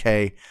liked it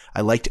okay.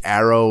 I liked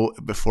Arrow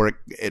before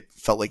it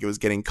felt like it was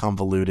getting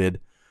convoluted.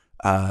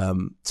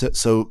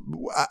 So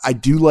I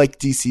do like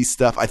DC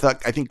stuff. I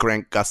think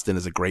Grant Gustin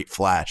is a great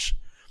Flash.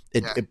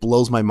 It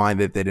blows my mind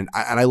that they didn't.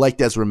 And I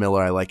liked Ezra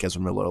Miller. I like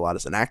Ezra Miller a lot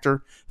as an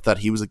actor. I thought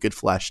he was a good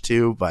Flash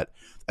too. But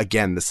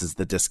again, this is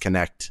the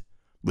disconnect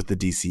with the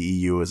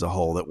DCEU as a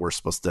whole that we're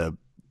supposed to.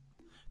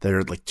 There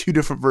are like 2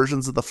 different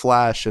versions of the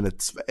Flash, and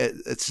it's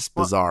just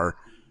bizarre.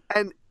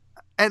 And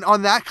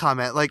on that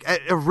comment, like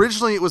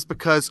originally it was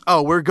because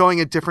we're going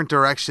a different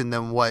direction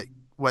than what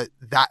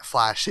that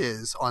Flash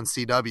is on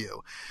CW.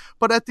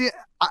 But I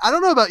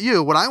don't know about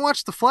you. When I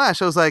watched the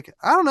Flash, I was like,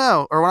 I don't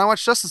know. Or when I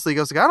watched Justice League,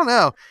 I was like, I don't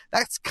know.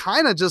 That's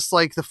kind of just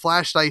like the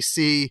Flash I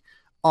see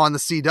on the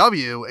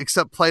CW,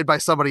 except played by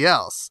somebody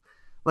else.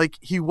 Like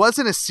he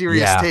wasn't a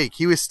serious take.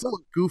 He was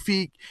still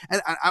goofy,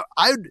 and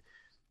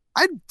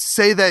I'd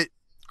say that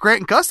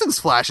Grant Gustin's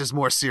Flash is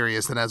more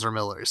serious than Ezra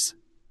Miller's.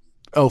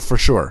 Oh, for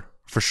sure.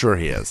 For sure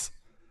he is.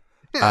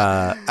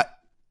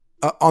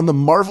 On the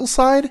Marvel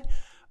side,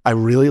 I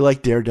really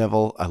like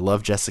Daredevil. I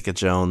love Jessica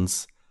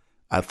Jones.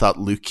 I thought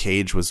Luke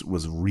Cage was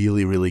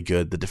really, really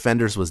good. The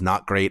Defenders was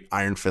not great.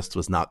 Iron Fist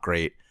was not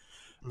great.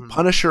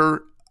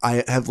 Punisher,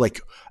 I have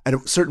at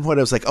a certain point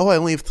I was like, I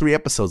only have 3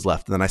 episodes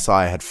left. And then I saw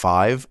I had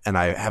 5 and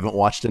I haven't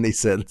watched any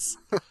since.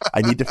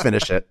 I need to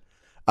finish it.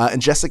 And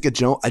Jessica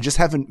Jones, I just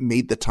haven't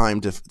made the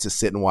time to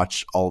sit and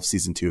watch all of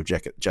season 2 of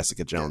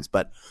Jessica Jones.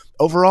 But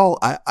overall,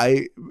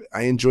 I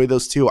enjoy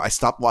those 2. I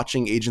stopped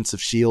watching Agents of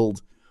S.H.I.E.L.D.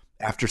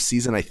 after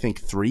season, I think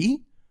 3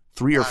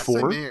 or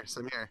 4.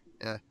 Same here.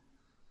 Yeah.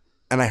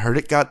 And I heard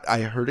it got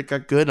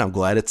good. I'm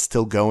glad it's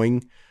still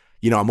going.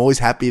 I'm always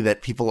happy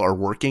that people are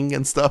working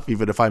and stuff,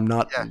 even if I'm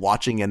not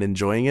watching and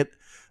enjoying it.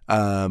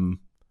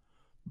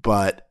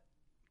 But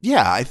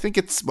yeah, I think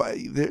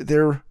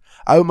they're.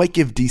 I might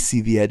give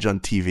DC the edge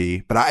on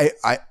TV, but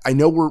I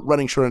know we're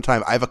running short on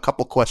time. I have a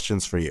couple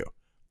questions for you,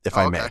 if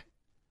I may.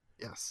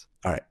 Yes.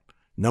 All right.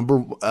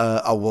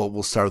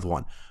 We'll start with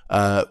one.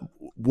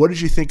 What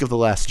did you think of The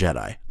Last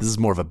Jedi? This is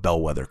more of a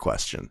bellwether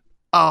question.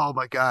 Oh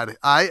my God.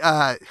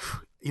 I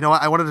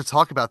wanted to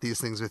talk about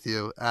these things with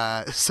you.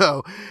 I'm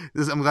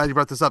glad you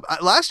brought this up.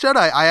 Last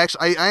Jedi,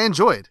 I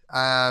enjoyed.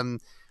 I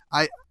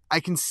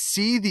can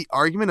see the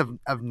argument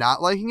of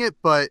not liking it,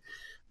 but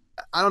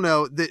I don't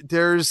know.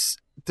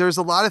 There's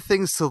a lot of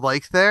things to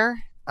like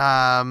there.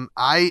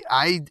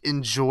 I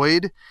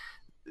enjoyed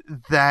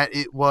that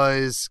it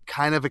was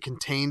kind of a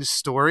contained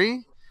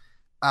story.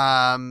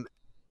 I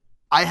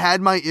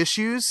had my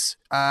issues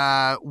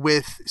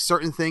with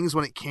certain things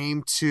when it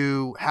came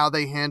to how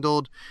they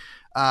handled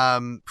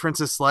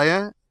Princess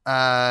Leia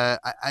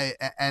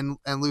and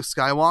Luke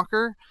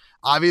Skywalker.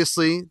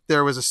 Obviously,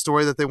 there was a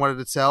story that they wanted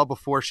to tell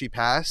before she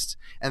passed,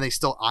 and they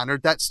still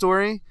honored that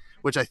story,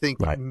 which I think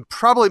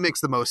probably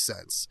makes the most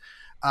sense.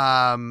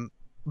 But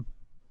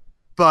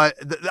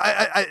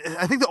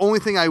I think the only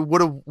thing I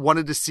would have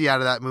wanted to see out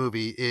of that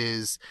movie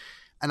is,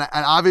 and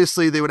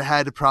obviously they would have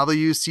had to probably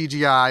use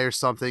CGI or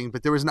something,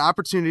 but there was an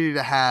opportunity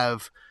to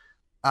have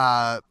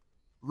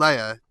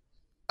Leia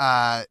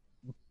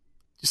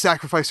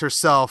sacrifice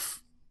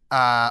herself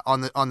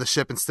on the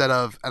ship instead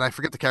of, and I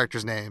forget the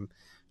character's name,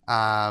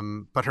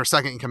 but her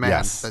second in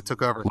command that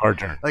took over. Laura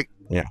Dern.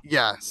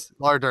 Yes,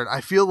 Laura Dern.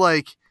 I feel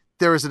like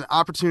there was an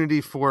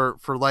opportunity for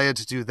Leia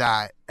to do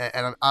that,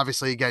 and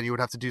obviously, again, you would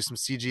have to do some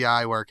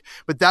CGI work,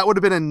 but that would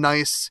have been a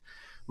nice,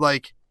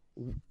 like,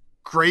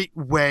 great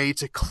way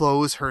to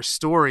close her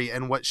story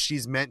and what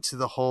she's meant to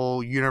the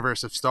whole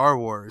universe of Star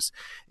Wars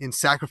in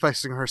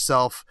sacrificing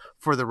herself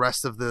for the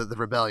rest of the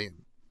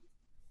rebellion.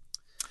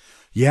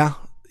 Yeah,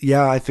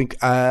 I think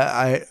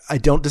I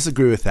don't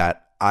disagree with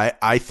that.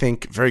 I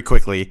think very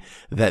quickly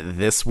that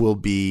this will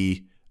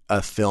be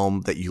a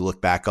film that you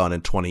look back on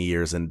in 20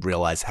 years and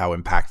realize how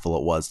impactful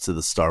it was to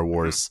the Star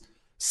Wars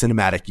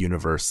cinematic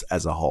universe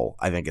as a whole.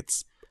 I think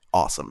it's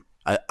awesome.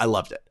 I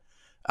loved it.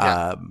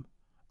 Yeah.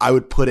 I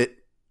would put it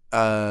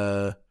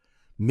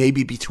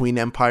maybe between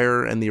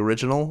Empire and the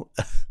original.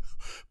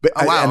 But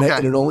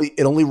okay.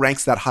 It only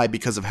ranks that high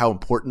because of how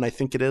important I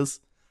think it is.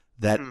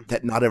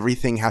 That not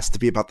everything has to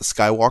be about the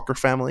Skywalker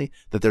family.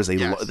 That there's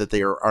that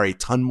there are a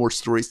ton more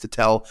stories to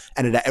tell,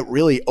 and it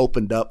really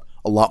opened up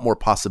a lot more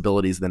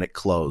possibilities than it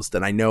closed.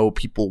 And I know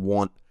people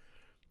want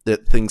the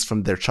things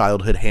from their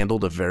childhood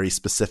handled a very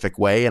specific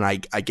way, and I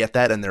get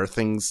that. And there are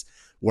things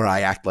where I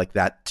act like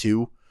that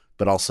too,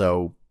 but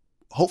also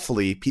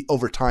hopefully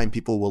over time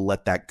people will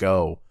let that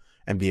go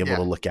and be able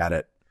to look at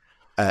it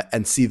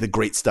and see the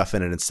great stuff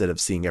in it instead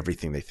of seeing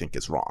everything they think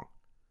is wrong.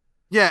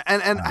 Yeah,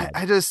 and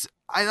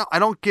I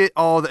don't get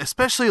all the,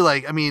 especially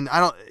like, I mean, I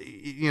don't,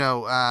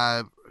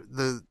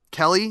 the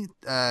Kelly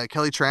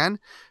Tran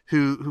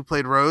who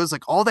played Rose,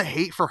 like all the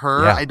hate for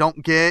her, I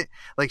don't get.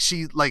 Like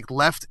she like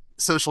left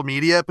social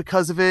media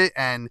because of it,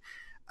 and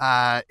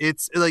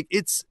it's like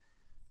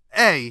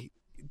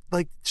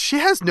she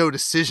has no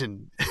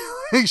decision.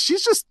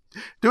 She's just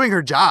doing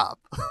her job.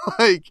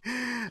 She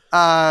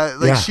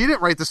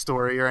didn't write the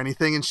story or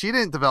anything, and she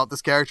didn't develop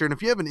this character. And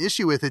if you have an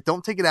issue with it,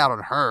 don't take it out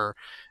on her.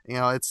 You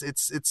know,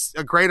 it's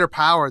a greater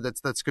power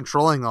that's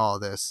controlling all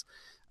of this.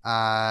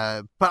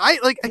 But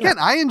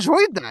I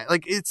enjoyed that.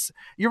 Like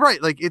you're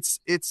right. Like it's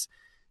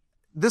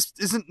this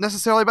isn't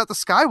necessarily about the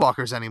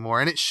Skywalkers anymore,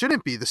 and it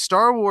shouldn't be. The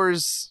Star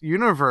Wars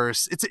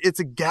universe, it's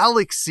a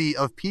galaxy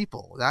of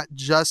people, not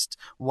just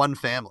one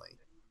family.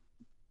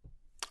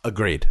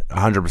 Agreed.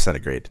 100%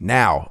 agreed.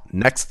 Now,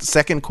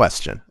 second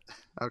question.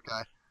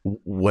 Okay.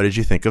 What did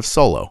you think of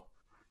Solo?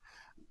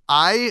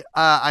 I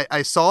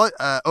saw it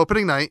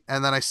opening night,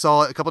 and then I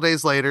saw it a couple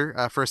days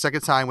later for a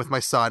second time with my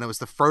son. It was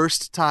the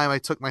first time I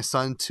took my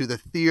son to the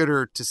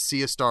theater to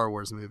see a Star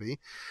Wars movie.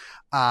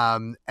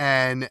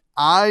 And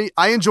I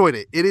enjoyed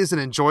it. It is an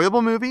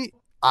enjoyable movie.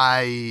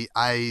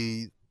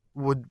 I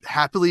would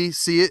happily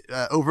see it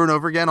over and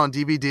over again on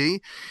DVD.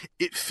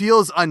 It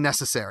feels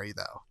unnecessary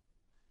though.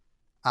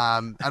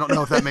 I don't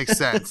know if that makes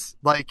sense.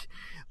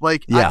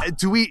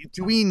 Do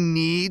we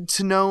need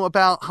to know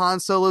about Han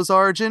Solo's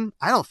origin?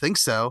 I don't think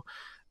so.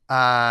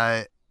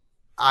 But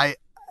I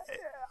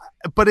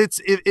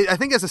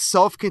think as a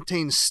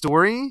self-contained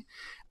story,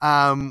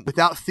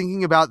 without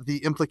thinking about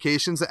the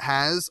implications it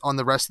has on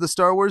the rest of the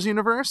Star Wars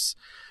universe,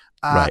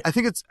 I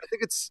think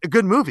it's a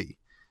good movie.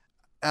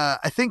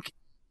 I think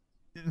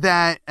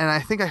that, and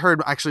I think I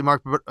heard actually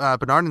Mark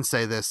Bernardin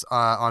say this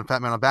on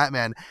Fat Man on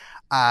Batman.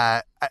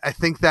 I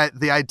think that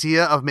the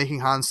idea of making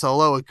Han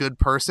Solo a good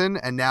person,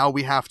 and now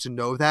we have to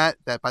know that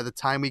by the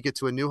time we get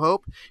to A New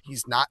Hope,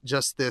 he's not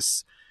just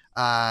this,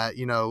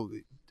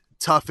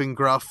 tough and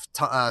gruff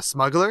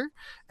smuggler,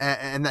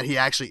 and that he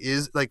actually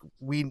is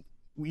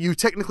you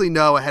technically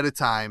know ahead of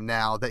time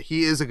now that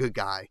he is a good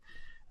guy,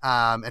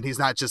 and he's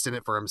not just in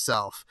it for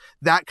himself.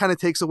 That kind of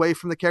takes away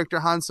from the character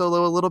Han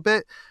Solo a little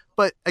bit,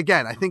 but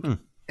again, I think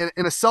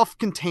in a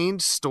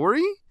self-contained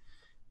story,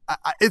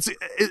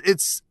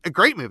 it's a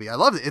great movie. I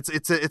love it.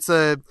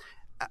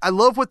 I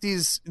love what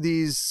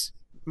these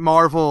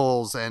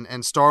Marvels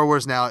and Star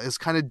Wars now is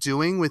kind of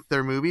doing with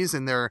their movies,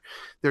 and they're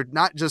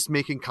not just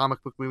making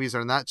comic book movies,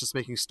 they're not just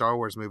making Star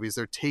Wars movies.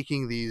 They're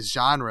taking these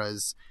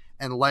genres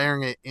and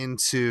layering it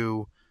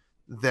into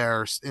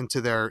their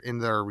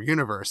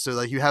universe. So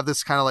like you have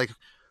this kind of like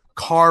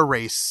car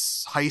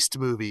race heist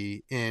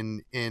movie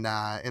in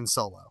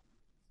Solo.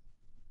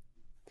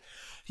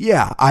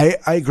 Yeah, I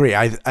agree.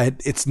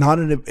 It's not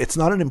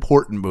an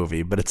important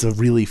movie, but it's a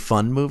really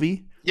fun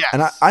movie. Yeah,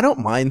 and I don't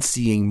mind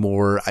seeing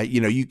more.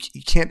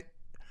 He can't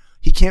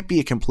be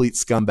a complete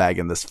scumbag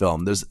in this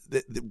film.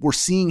 We're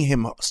seeing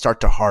him start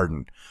to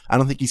harden. I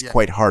don't think he's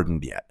quite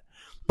hardened yet,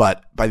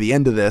 but by the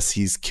end of this,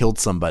 he's killed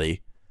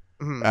somebody.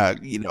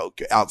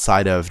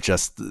 Outside of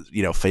just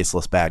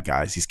faceless bad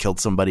guys, he's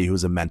killed somebody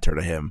who's a mentor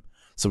to him.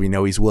 So we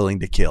know he's willing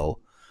to kill.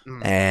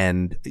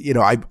 And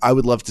I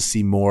would love to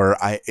see more.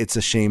 It's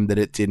a shame that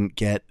it didn't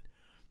get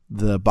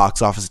the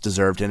box office it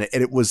deserved, and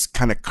it was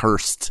kind of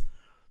cursed.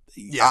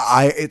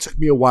 Yes. It took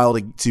me a while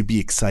to be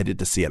excited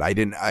to see it.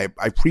 I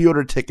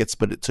pre-ordered tickets,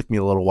 but it took me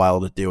a little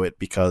while to do it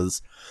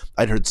because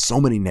I'd heard so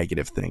many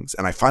negative things,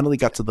 and I finally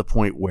got to the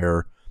point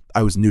where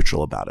I was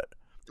neutral about it,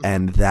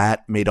 and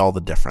that made all the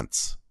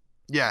difference.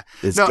 Yeah.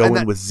 is No,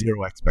 going with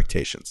zero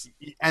expectations.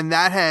 and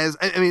that has,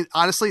 I mean,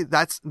 honestly,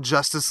 that's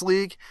Justice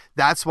League.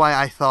 That's why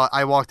I thought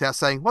I walked out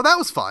saying, well, that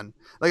was fun.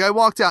 Like, I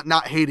walked out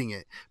not hating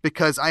it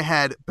because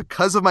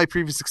because of my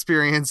previous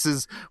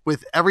experiences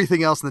with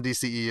everything else in the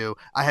DCEU,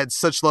 I had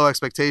such low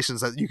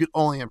expectations that you could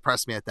only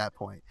impress me at that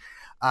point.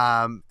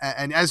 And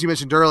as you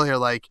mentioned earlier,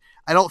 like,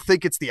 I don't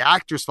think it's the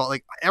actor's fault.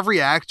 Like,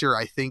 every actor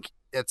I think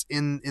that's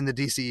in the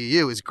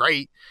DCEU is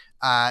great.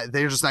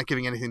 They're just not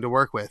giving anything to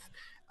work with.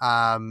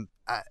 And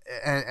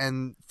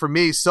for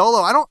me, Solo,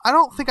 I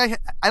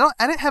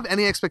didn't have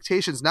any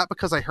expectations, not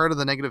because I heard of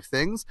the negative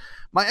things.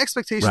 My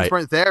expectations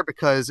weren't there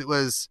because it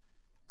was,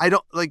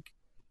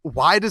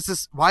 why is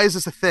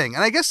this a thing?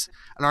 And I guess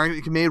an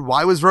argument can be made,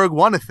 why was Rogue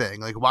One a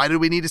thing? Like, why did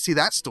we need to see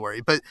that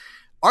story? But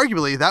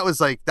arguably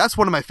that's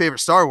one of my favorite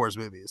Star Wars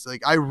movies.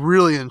 Like, I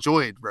really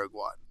enjoyed Rogue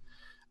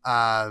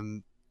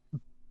One.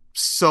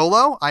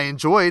 Solo, I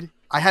enjoyed.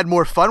 I had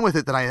more fun with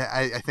it than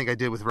I think I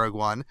did with Rogue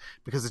One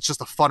because it's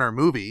just a funner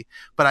movie.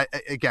 But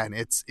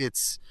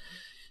it's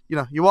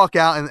you walk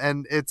out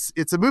and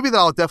it's a movie that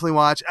I'll definitely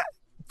watch.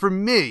 For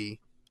me,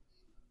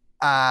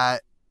 I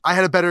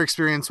had a better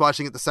experience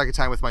watching it the second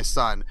time with my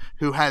son,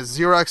 who has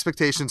zero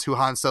expectations who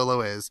Han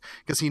Solo is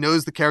because he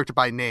knows the character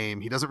by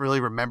name. He doesn't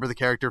really remember the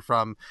character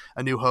from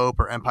A New Hope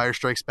or Empire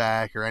Strikes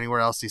Back or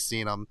anywhere else he's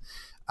seen him.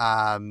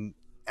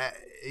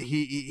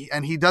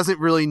 He doesn't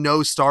really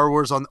know Star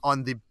Wars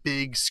on the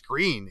big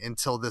screen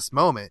until this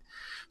moment.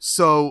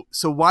 So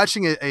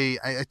watching it,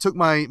 I took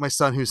my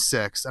son who's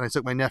 6 and I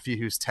took my nephew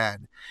who's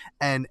 10,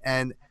 and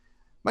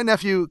my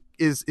nephew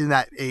is in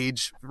that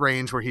age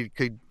range where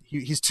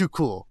he's too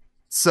cool.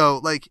 So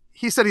like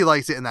he said he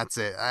likes it and that's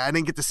it. I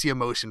didn't get to see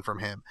emotion from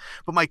him,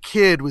 but my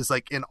kid was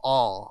like in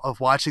awe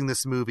of watching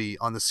this movie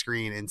on the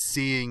screen and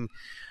seeing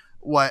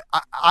what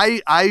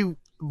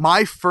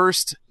my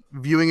first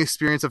viewing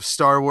experience of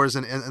Star Wars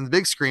and the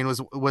big screen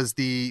was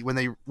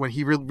when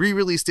he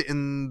re-released it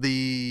in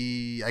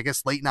the, I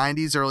guess, late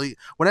 90s,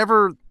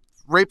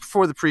 right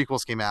before the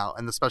prequels came out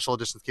and the special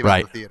editions came out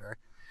in the theater.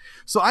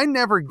 So I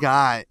never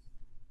got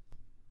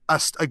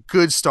a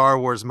good Star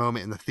Wars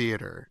moment in the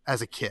theater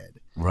as a kid.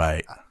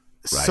 Right.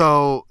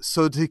 So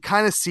to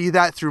kind of see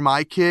that through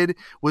my kid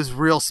was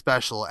real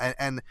special.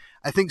 And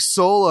I think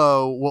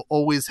Solo will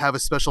always have a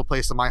special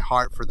place in my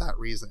heart for that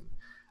reason.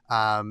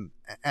 And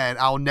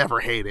I'll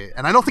never hate it.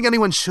 And I don't think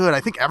anyone should.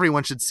 I think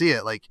everyone should see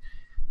it. Like,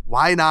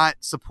 why not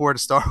support a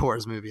Star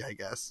Wars movie, I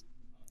guess?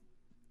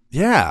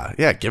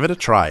 Yeah. Give it a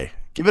try.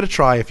 Give it a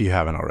try if you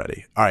haven't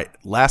already. All right.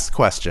 Last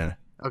question.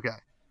 Okay.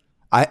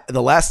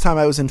 The last time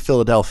I was in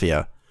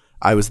Philadelphia,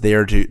 I was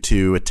there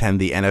to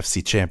attend the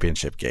NFC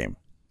Championship game.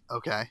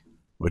 Okay.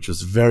 Which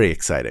was very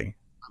exciting.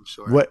 I'm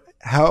sure.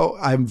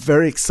 I'm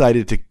very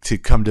excited to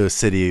come to a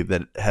city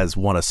that has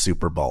won a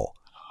Super Bowl.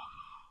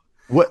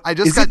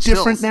 Is it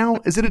different now?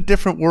 Is it a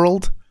different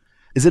world?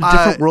 Is it a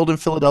different world in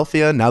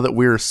Philadelphia now that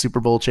we're Super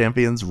Bowl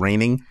champions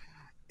reigning?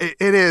 It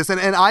is.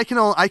 And I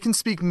can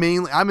speak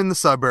mainly, I'm in the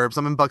suburbs.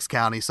 I'm in Bucks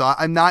County. So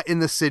I'm not in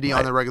the city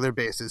on a regular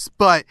basis,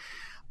 but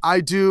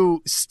I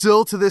do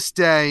still to this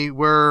day,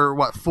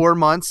 we're 4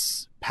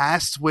 months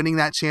past winning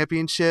that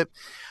championship.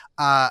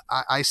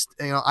 I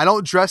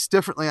don't dress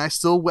differently.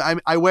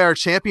 I wear a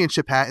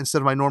championship hat instead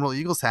of my normal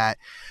Eagles hat,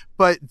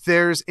 but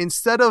there's,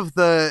 instead of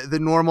the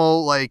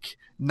normal, like,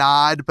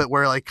 nod, but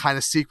we're like kind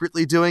of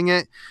secretly doing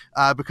it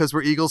because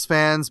we're Eagles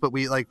fans, but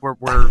we're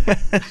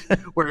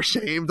we're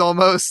ashamed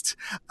almost.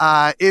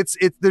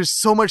 There's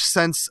so much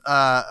sense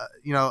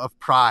of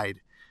pride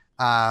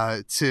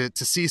to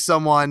see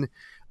someone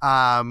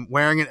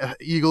wearing an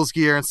Eagles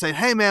gear and saying,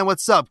 "Hey man,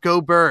 what's up? Go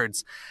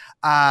Birds!"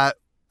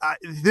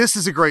 This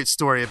is a great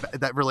story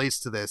that relates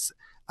to this,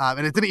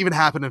 and it didn't even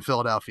happen in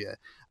Philadelphia.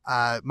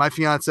 My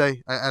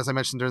fiance, as I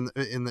mentioned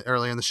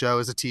earlier in the show,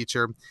 is a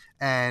teacher,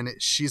 and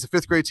she's a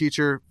 5th grade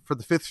teacher. For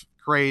the 5th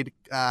grade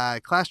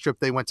class trip,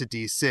 they went to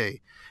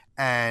DC,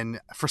 and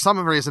for some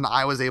reason,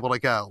 I was able to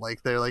go.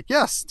 Like, they're like,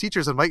 "Yes,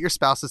 teachers, invite your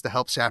spouses to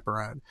help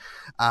chaperone."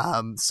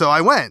 So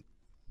I went.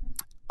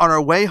 On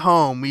our way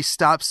home, we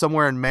stopped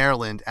somewhere in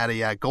Maryland at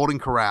a Golden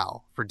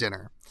Corral for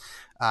dinner.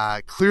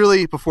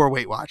 Clearly before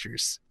Weight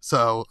Watchers,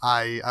 so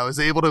I was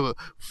able to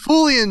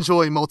fully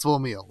enjoy multiple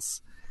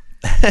meals.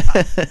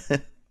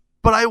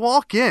 But I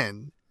walk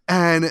in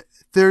and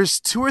there's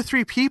 2 or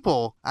 3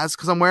 people,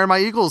 because I'm wearing my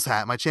Eagles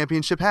hat, my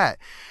championship hat,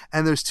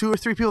 and there's 2 or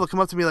 3 people that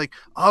come up to me like,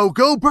 "Oh,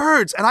 go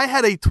Birds!" And I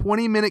had a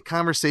 20-minute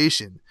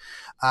conversation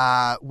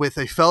with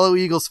a fellow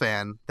Eagles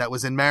fan that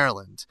was in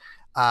Maryland,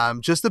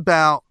 just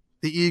about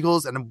the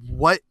Eagles and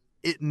what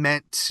it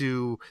meant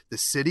to the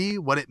city,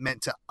 what it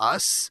meant to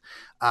us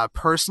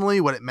personally,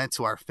 what it meant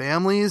to our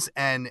families,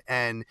 and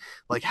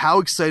like how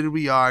excited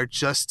we are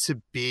just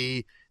to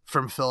be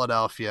from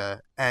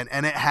Philadelphia. And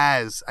it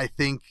has, I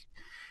think,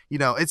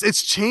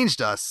 it's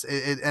changed us,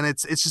 and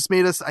it's just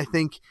made us, I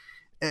think,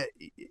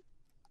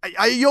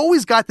 you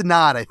always got the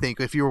nod. I think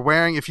if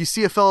you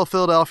see a fellow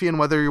Philadelphian,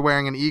 whether you're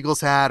wearing an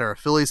Eagles hat or a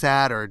Phillies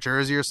hat or a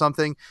jersey or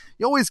something,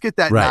 you always get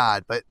that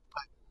nod. But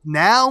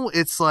now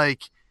it's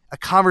like a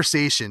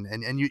conversation,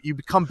 and you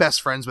become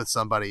best friends with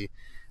somebody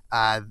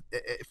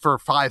for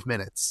 5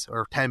 minutes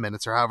or 10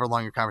 minutes or however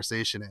long your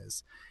conversation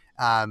is.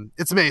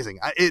 It's amazing.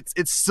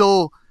 It's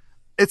still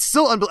I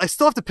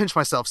still have to pinch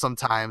myself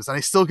sometimes, and I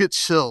still get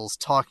chills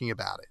talking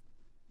about it.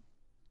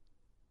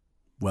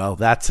 Well,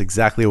 that's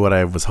exactly what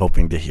I was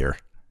hoping to hear.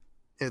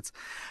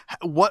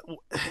 What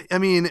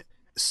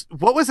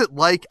was it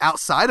like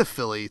outside of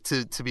Philly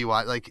to be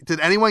watched? Like, did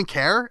anyone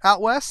care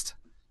out west?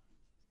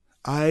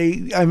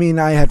 I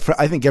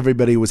think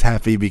everybody was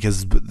happy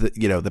because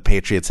the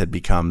Patriots had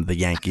become the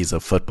Yankees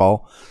of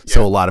football,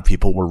 so a lot of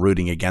people were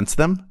rooting against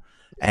them,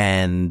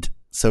 and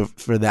so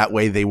for that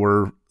way they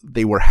were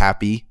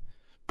happy.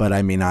 But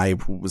I mean, I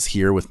was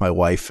here with my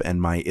wife, and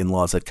my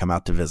in-laws had come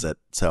out to visit,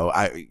 so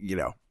I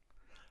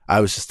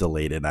was just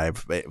elated.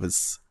 It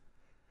was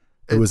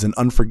an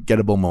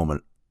unforgettable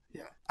moment.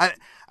 Yeah,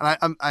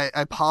 I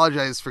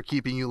apologize for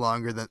keeping you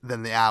longer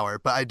than the hour,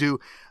 but I do.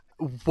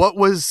 What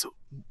was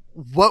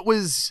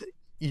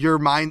your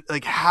mind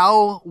like?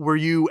 How were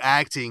you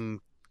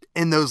acting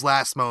in those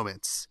last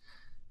moments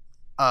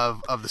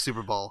of the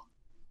Super Bowl?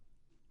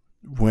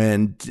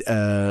 When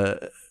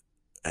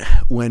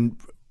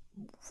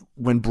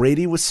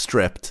Brady was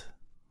stripped,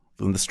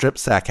 when the strip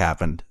sack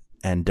happened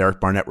and Derek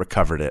Barnett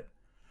recovered it,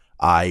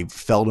 I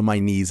fell to my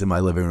knees in my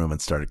living room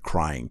and started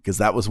crying, because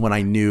that was when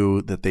I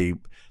knew that they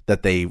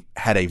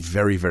had a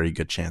very, very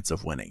good chance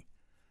of winning.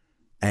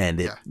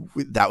 And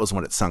that was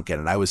when it sunk in,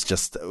 and I was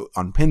just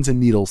on pins and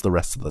needles the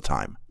rest of the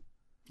time.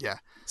 Yeah.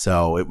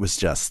 So it was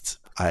just,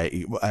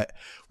 I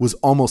was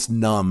almost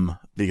numb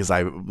because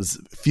I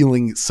was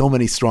feeling so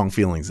many strong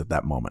feelings at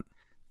that moment.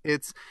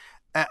 It's,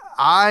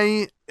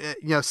 same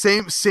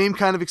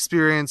kind of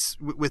experience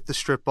with the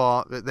strip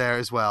ball there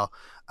as well.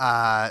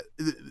 The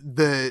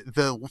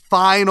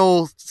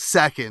final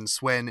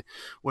seconds when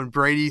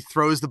Brady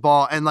throws the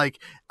ball, and like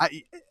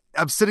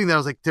I'm sitting there, I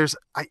was like,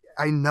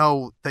 I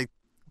know that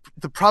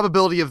the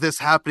probability of this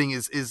happening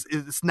is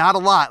not a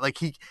lot. Like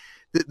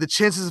the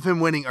chances of him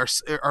winning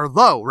are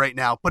low right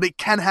now, but it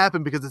can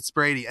happen because it's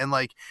Brady. And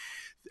like,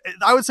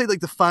 I would say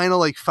like the final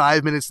like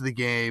 5 minutes of the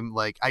game,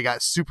 like I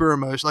got super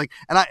emotional. Like,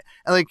 and I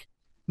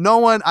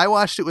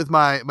watched it with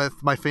my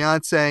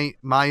fiance,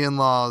 my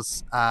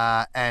in-laws,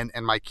 and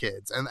my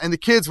kids, and the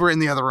kids were in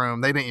the other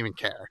room. They didn't even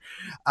care.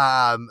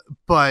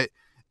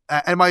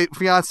 And my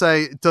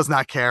fiance does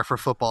not care for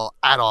football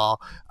at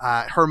all.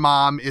 Her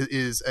mom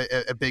is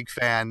a big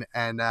fan,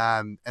 and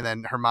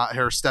then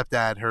her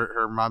stepdad,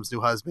 her mom's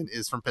new husband,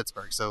 is from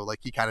Pittsburgh, so like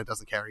he kind of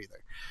doesn't care either.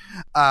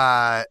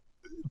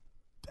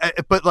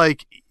 But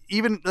like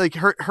even like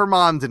her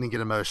mom didn't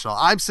get emotional.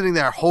 I'm sitting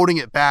there holding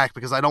it back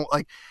because I don't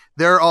like.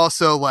 They're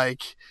also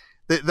like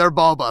they're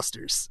ball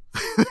busters.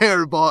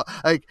 They're ball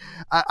like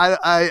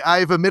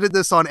I've admitted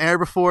this on air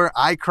before.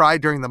 I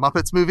cried during the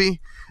Muppets movie.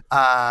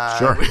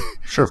 Sure,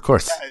 of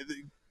course.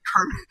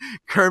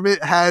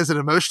 Kermit has an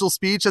emotional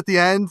speech at the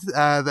end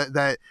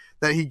that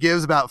he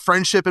gives about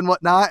friendship and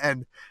whatnot,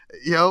 and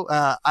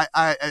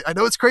I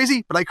know it's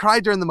crazy, but I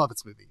cried during the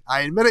Muppets movie.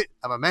 I admit it.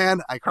 I'm a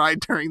man. I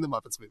cried during the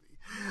Muppets movie.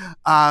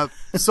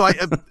 So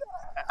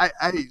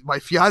my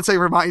fiance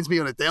reminds me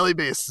on a daily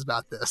basis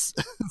about this.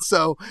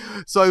 so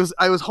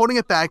I was holding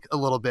it back a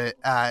little bit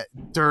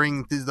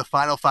during the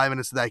final 5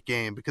 minutes of that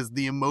game, because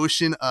the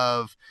emotion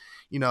of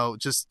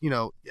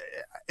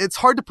it's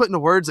hard to put into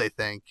words, I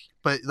think,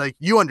 but like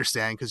you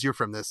understand because you're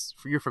from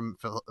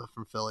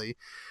Philly.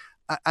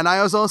 And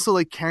I was also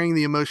like carrying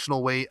the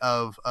emotional weight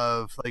of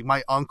like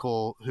my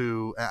uncle,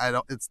 who I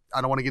don't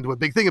want to get into a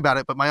big thing about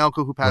it, but my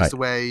uncle who passed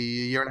away a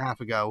year and a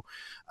half ago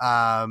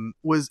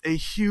was a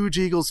huge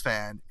Eagles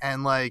fan,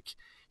 and like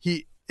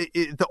the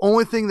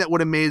only thing that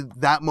would have made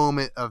that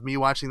moment of me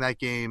watching that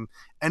game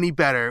any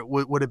better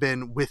would have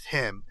been with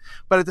him.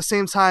 But at the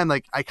same time,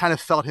 like I kind of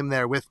felt him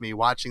there with me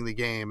watching the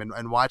game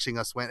and watching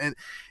us win. And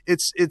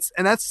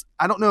that's,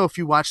 I don't know if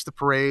you watched the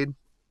parade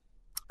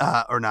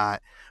or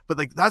not, but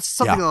like, that's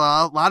something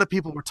a lot of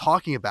people were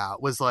talking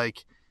about, was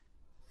like,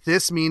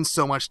 this means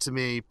so much to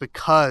me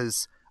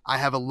because I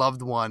have a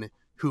loved one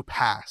who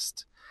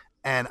passed,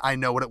 and I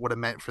know what it would have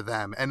meant for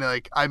them. And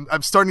like,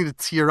 I'm starting to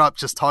tear up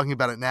just talking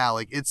about it now.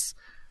 Like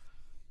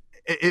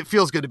it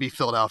feels good to be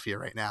Philadelphia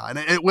right now. And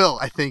it will,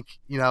 I think,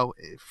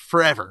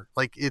 forever.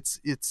 Like it's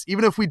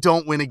even if we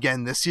don't win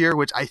again this year,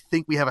 which I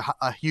think we have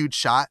a huge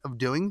shot of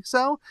doing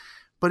so,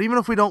 but even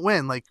if we don't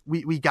win, like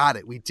we got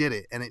it, we did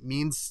it, and it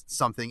means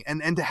something.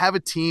 And to have a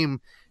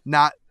team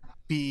not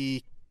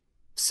be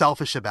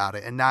selfish about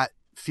it and not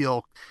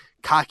feel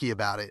cocky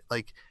about it,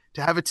 like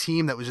to have a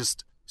team that was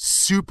just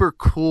super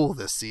cool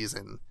this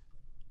season,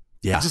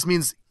 it just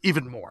means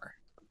even more.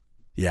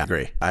 Yeah, I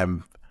agree.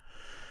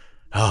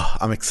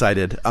 I'm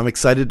excited. I'm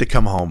excited to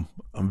come home.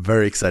 I'm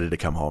very excited to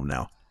come home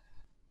now.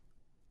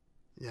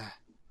 Yeah.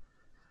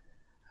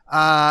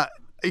 I'm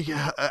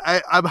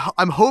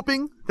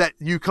hoping that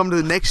you come to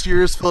the next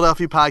year's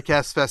Philadelphia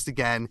Podcast Fest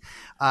again.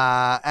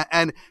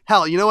 And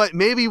hell, you know what?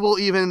 Maybe we'll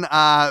even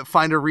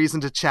find a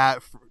reason to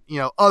chat,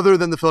 other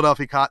than the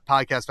Philadelphia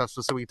Podcast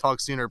Festival, so we can talk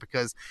sooner,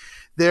 because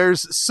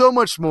there's so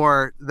much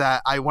more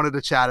that I wanted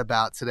to chat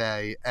about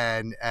today,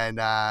 and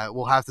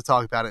we'll have to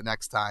talk about it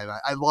next time.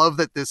 I love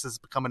that this has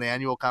become an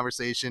annual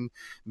conversation.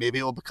 Maybe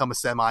it will become a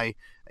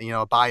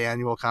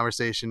biannual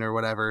conversation or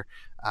whatever.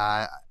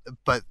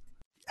 But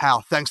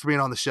Hal, thanks for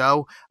being on the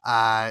show.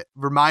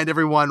 Remind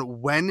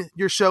everyone when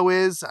your show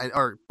is,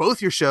 or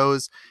both your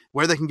shows,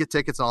 where they can get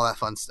tickets and all that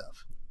fun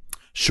stuff.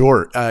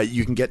 Sure.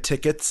 You can get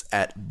tickets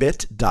at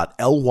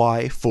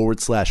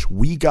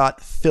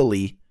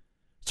bit.ly/WeGotPhilly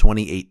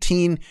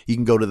 2018. You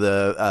can go to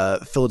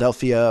the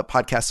Philadelphia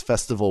Podcast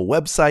Festival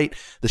website.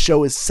 The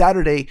show is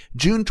Saturday,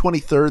 June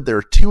 23rd. There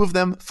are two of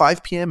them,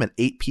 5 p.m. and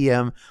 8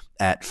 p.m.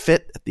 at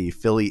FIT, at the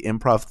Philly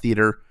Improv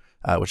Theater,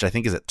 which I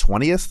think is at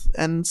 20th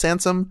and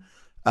Sansom.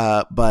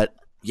 But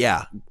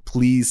yeah,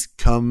 please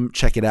come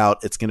check it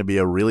out. It's going to be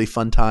a really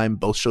fun time.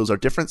 Both shows are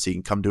different, so you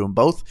can come to them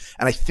both.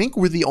 And I think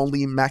we're the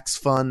only Max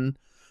Fun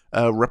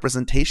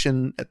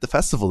representation at the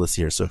festival this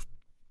year. So,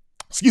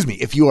 excuse me,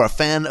 if you are a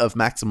fan of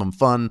Maximum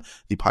Fun,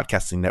 the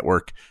podcasting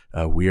network,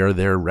 we are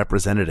their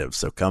representatives.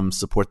 So come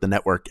support the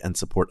network and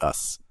support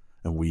us.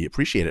 And we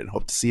appreciate it and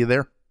hope to see you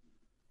there.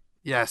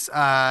 Yes,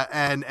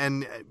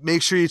 and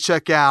make sure you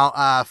check out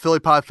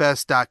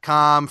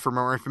phillypodfest.com for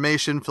more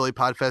information,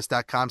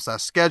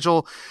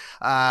 phillypodfest.com/schedule.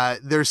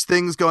 There's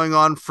things going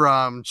on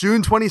from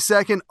June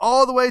 22nd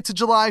all the way to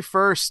July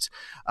 1st.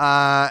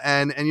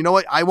 And you know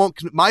what?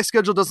 My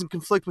schedule doesn't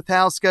conflict with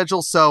Hal's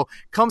schedule, so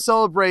come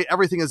celebrate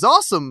Everything is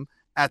Awesome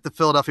at the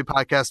Philadelphia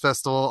Podcast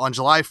Festival on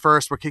July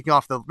 1st. We're kicking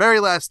off the very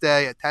last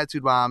day at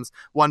Tattooed Moms,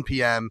 1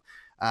 p.m.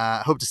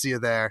 Hope to see you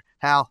there.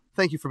 Hal,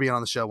 thank you for being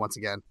on the show once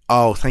again.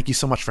 Oh, thank you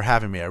so much for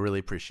having me. I really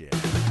appreciate it.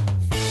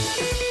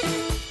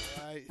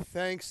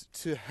 Thanks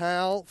to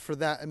Hal for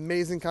that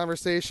amazing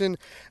conversation.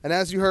 And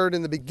as you heard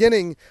in the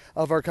beginning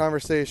of our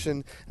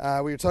conversation,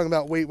 we were talking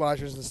about Weight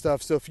Watchers and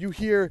stuff. So if you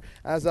hear,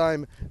 as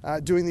I'm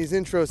doing these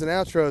intros and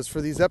outros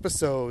for these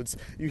episodes,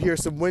 you hear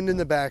some wind in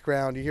the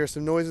background, you hear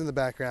some noise in the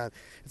background,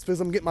 it's because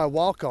I'm getting my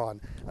walk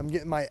on. I'm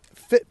getting my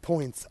fit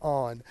points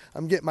on.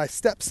 I'm getting my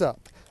steps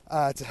up.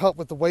 To help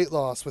with the weight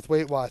loss with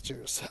Weight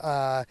Watchers.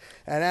 And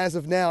as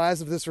of now, as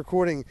of this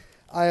recording,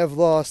 I have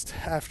lost,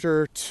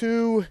 after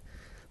 2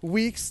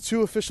 weeks,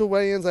 2 official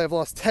weigh-ins, I have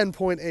lost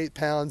 10.8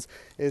 pounds.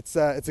 It's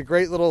a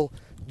great little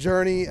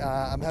journey.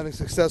 I'm having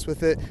success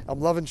with it.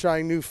 I'm loving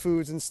trying new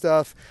foods and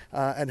stuff,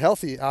 and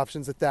healthy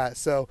options at that.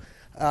 So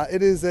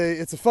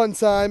it's a fun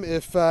time.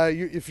 If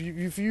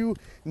you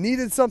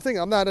needed something,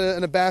 I'm not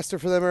an ambassador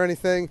for them or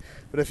anything,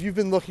 but if you've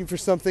been looking for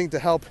something to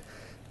help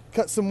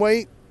cut some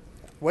weight,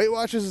 Weight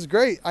Watchers is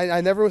great. I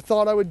never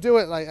thought I would do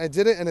it, and I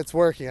did it, and it's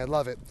working. I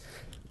love it.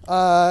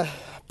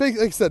 Like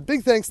I said,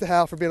 big thanks to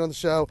Hal for being on the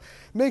show.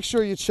 Make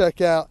sure you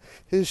check out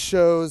his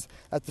shows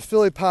at the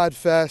Philly Pod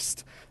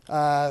Fest,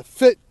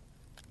 FIT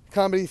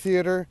Comedy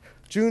Theater,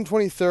 June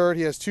 23rd.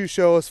 He has 2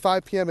 shows,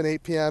 5 p.m. and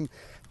 8 p.m.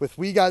 with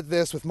We Got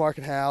This with Mark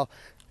and Hal.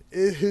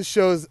 His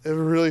show is a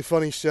really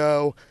funny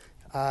show.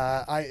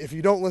 If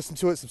you don't listen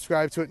to it,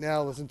 subscribe to it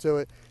now. Listen to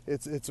it.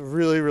 It's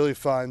really, really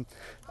fun.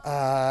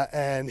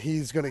 And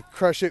he's going to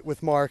crush it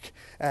with Mark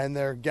and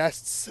their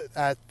guests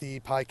at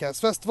the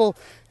Podcast Festival.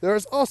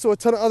 There's also a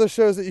ton of other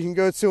shows that you can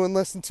go to and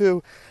listen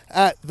to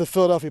at the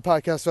Philadelphia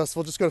Podcast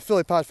Festival. Just go to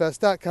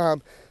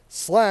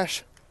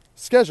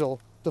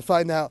phillypodfest.com/schedule to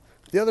find out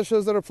the other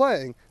shows that are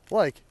playing,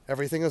 like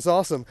Everything is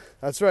Awesome.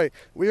 That's right.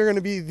 We are going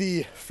to be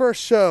the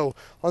first show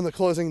on the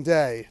closing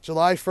day,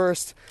 July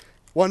 1st,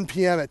 1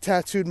 p.m. at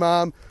Tattooed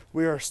Mom.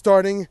 We are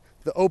starting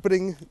the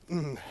opening...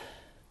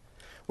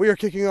 We are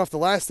kicking off the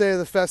last day of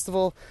the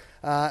festival,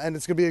 and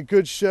it's going to be a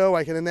good show.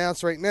 I can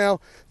announce right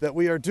now that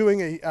we are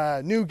doing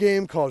a new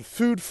game called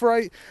Food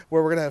Fright,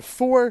 where we're going to have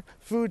 4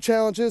 food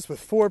challenges with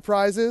 4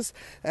 prizes,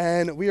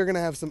 and we are going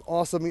to have some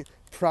awesome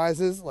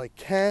prizes like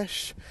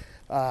cash,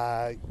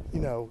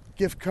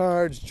 gift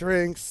cards,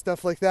 drinks,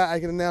 stuff like that.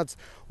 I can announce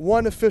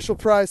one official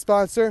prize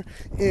sponsor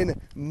in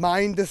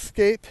Mind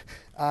Escape.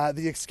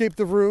 The Escape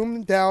the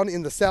Room down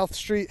in the South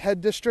Street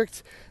Head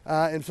District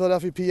in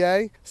Philadelphia,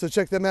 PA. So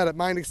check them out at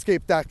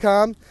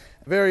mindescape.com.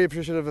 Very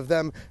appreciative of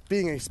them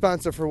being a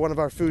sponsor for one of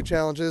our food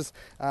challenges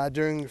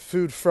during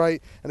Food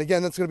Fright. And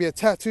again, that's going to be at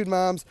Tattooed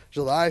Moms,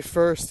 July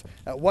 1st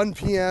at 1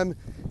 p.m.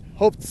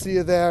 Hope to see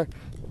you there.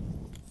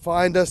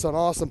 Find us on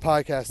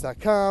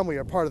awesomepodcast.com. We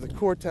are part of the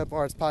Core Temp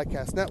Arts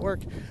Podcast Network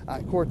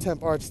at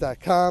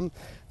coretemparts.com.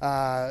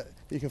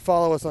 You can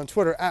follow us on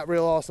Twitter at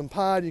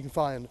RealAwesomePod. You can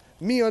find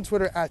me on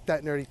Twitter at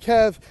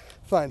ThatNerdyKev.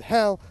 Find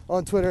Hal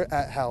on Twitter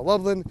at Hal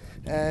Lublin.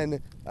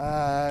 And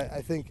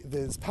I think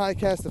this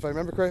podcast, if I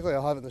remember correctly,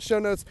 I'll have it in the show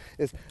notes,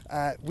 is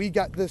We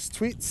Got This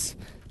Tweets.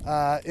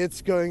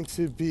 It's going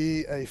to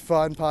be a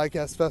fun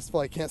podcast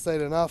festival. I can't say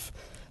it enough.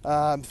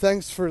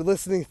 Thanks for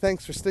listening.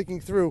 Thanks for sticking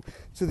through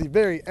to the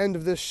very end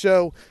of this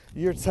show.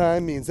 Your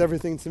time means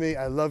everything to me.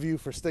 I love you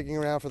for sticking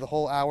around for the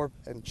whole hour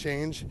and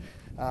change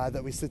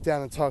that we sit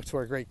down and talk to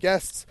our great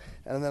guests.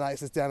 And then I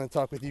sit down and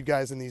talk with you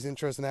guys in these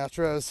intros and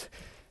outros.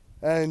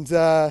 And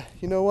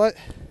you know what?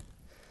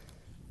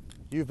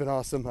 You've been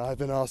awesome. I've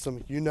been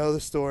awesome. You know the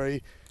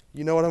story.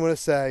 you know what I'm going to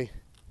say.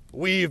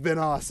 We've been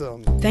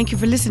awesome. Thank you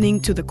for listening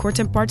to the Court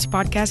and Parts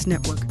Podcast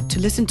Network. To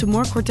listen to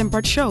more Court and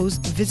Parts shows,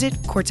 visit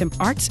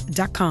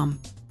courtandarts.com.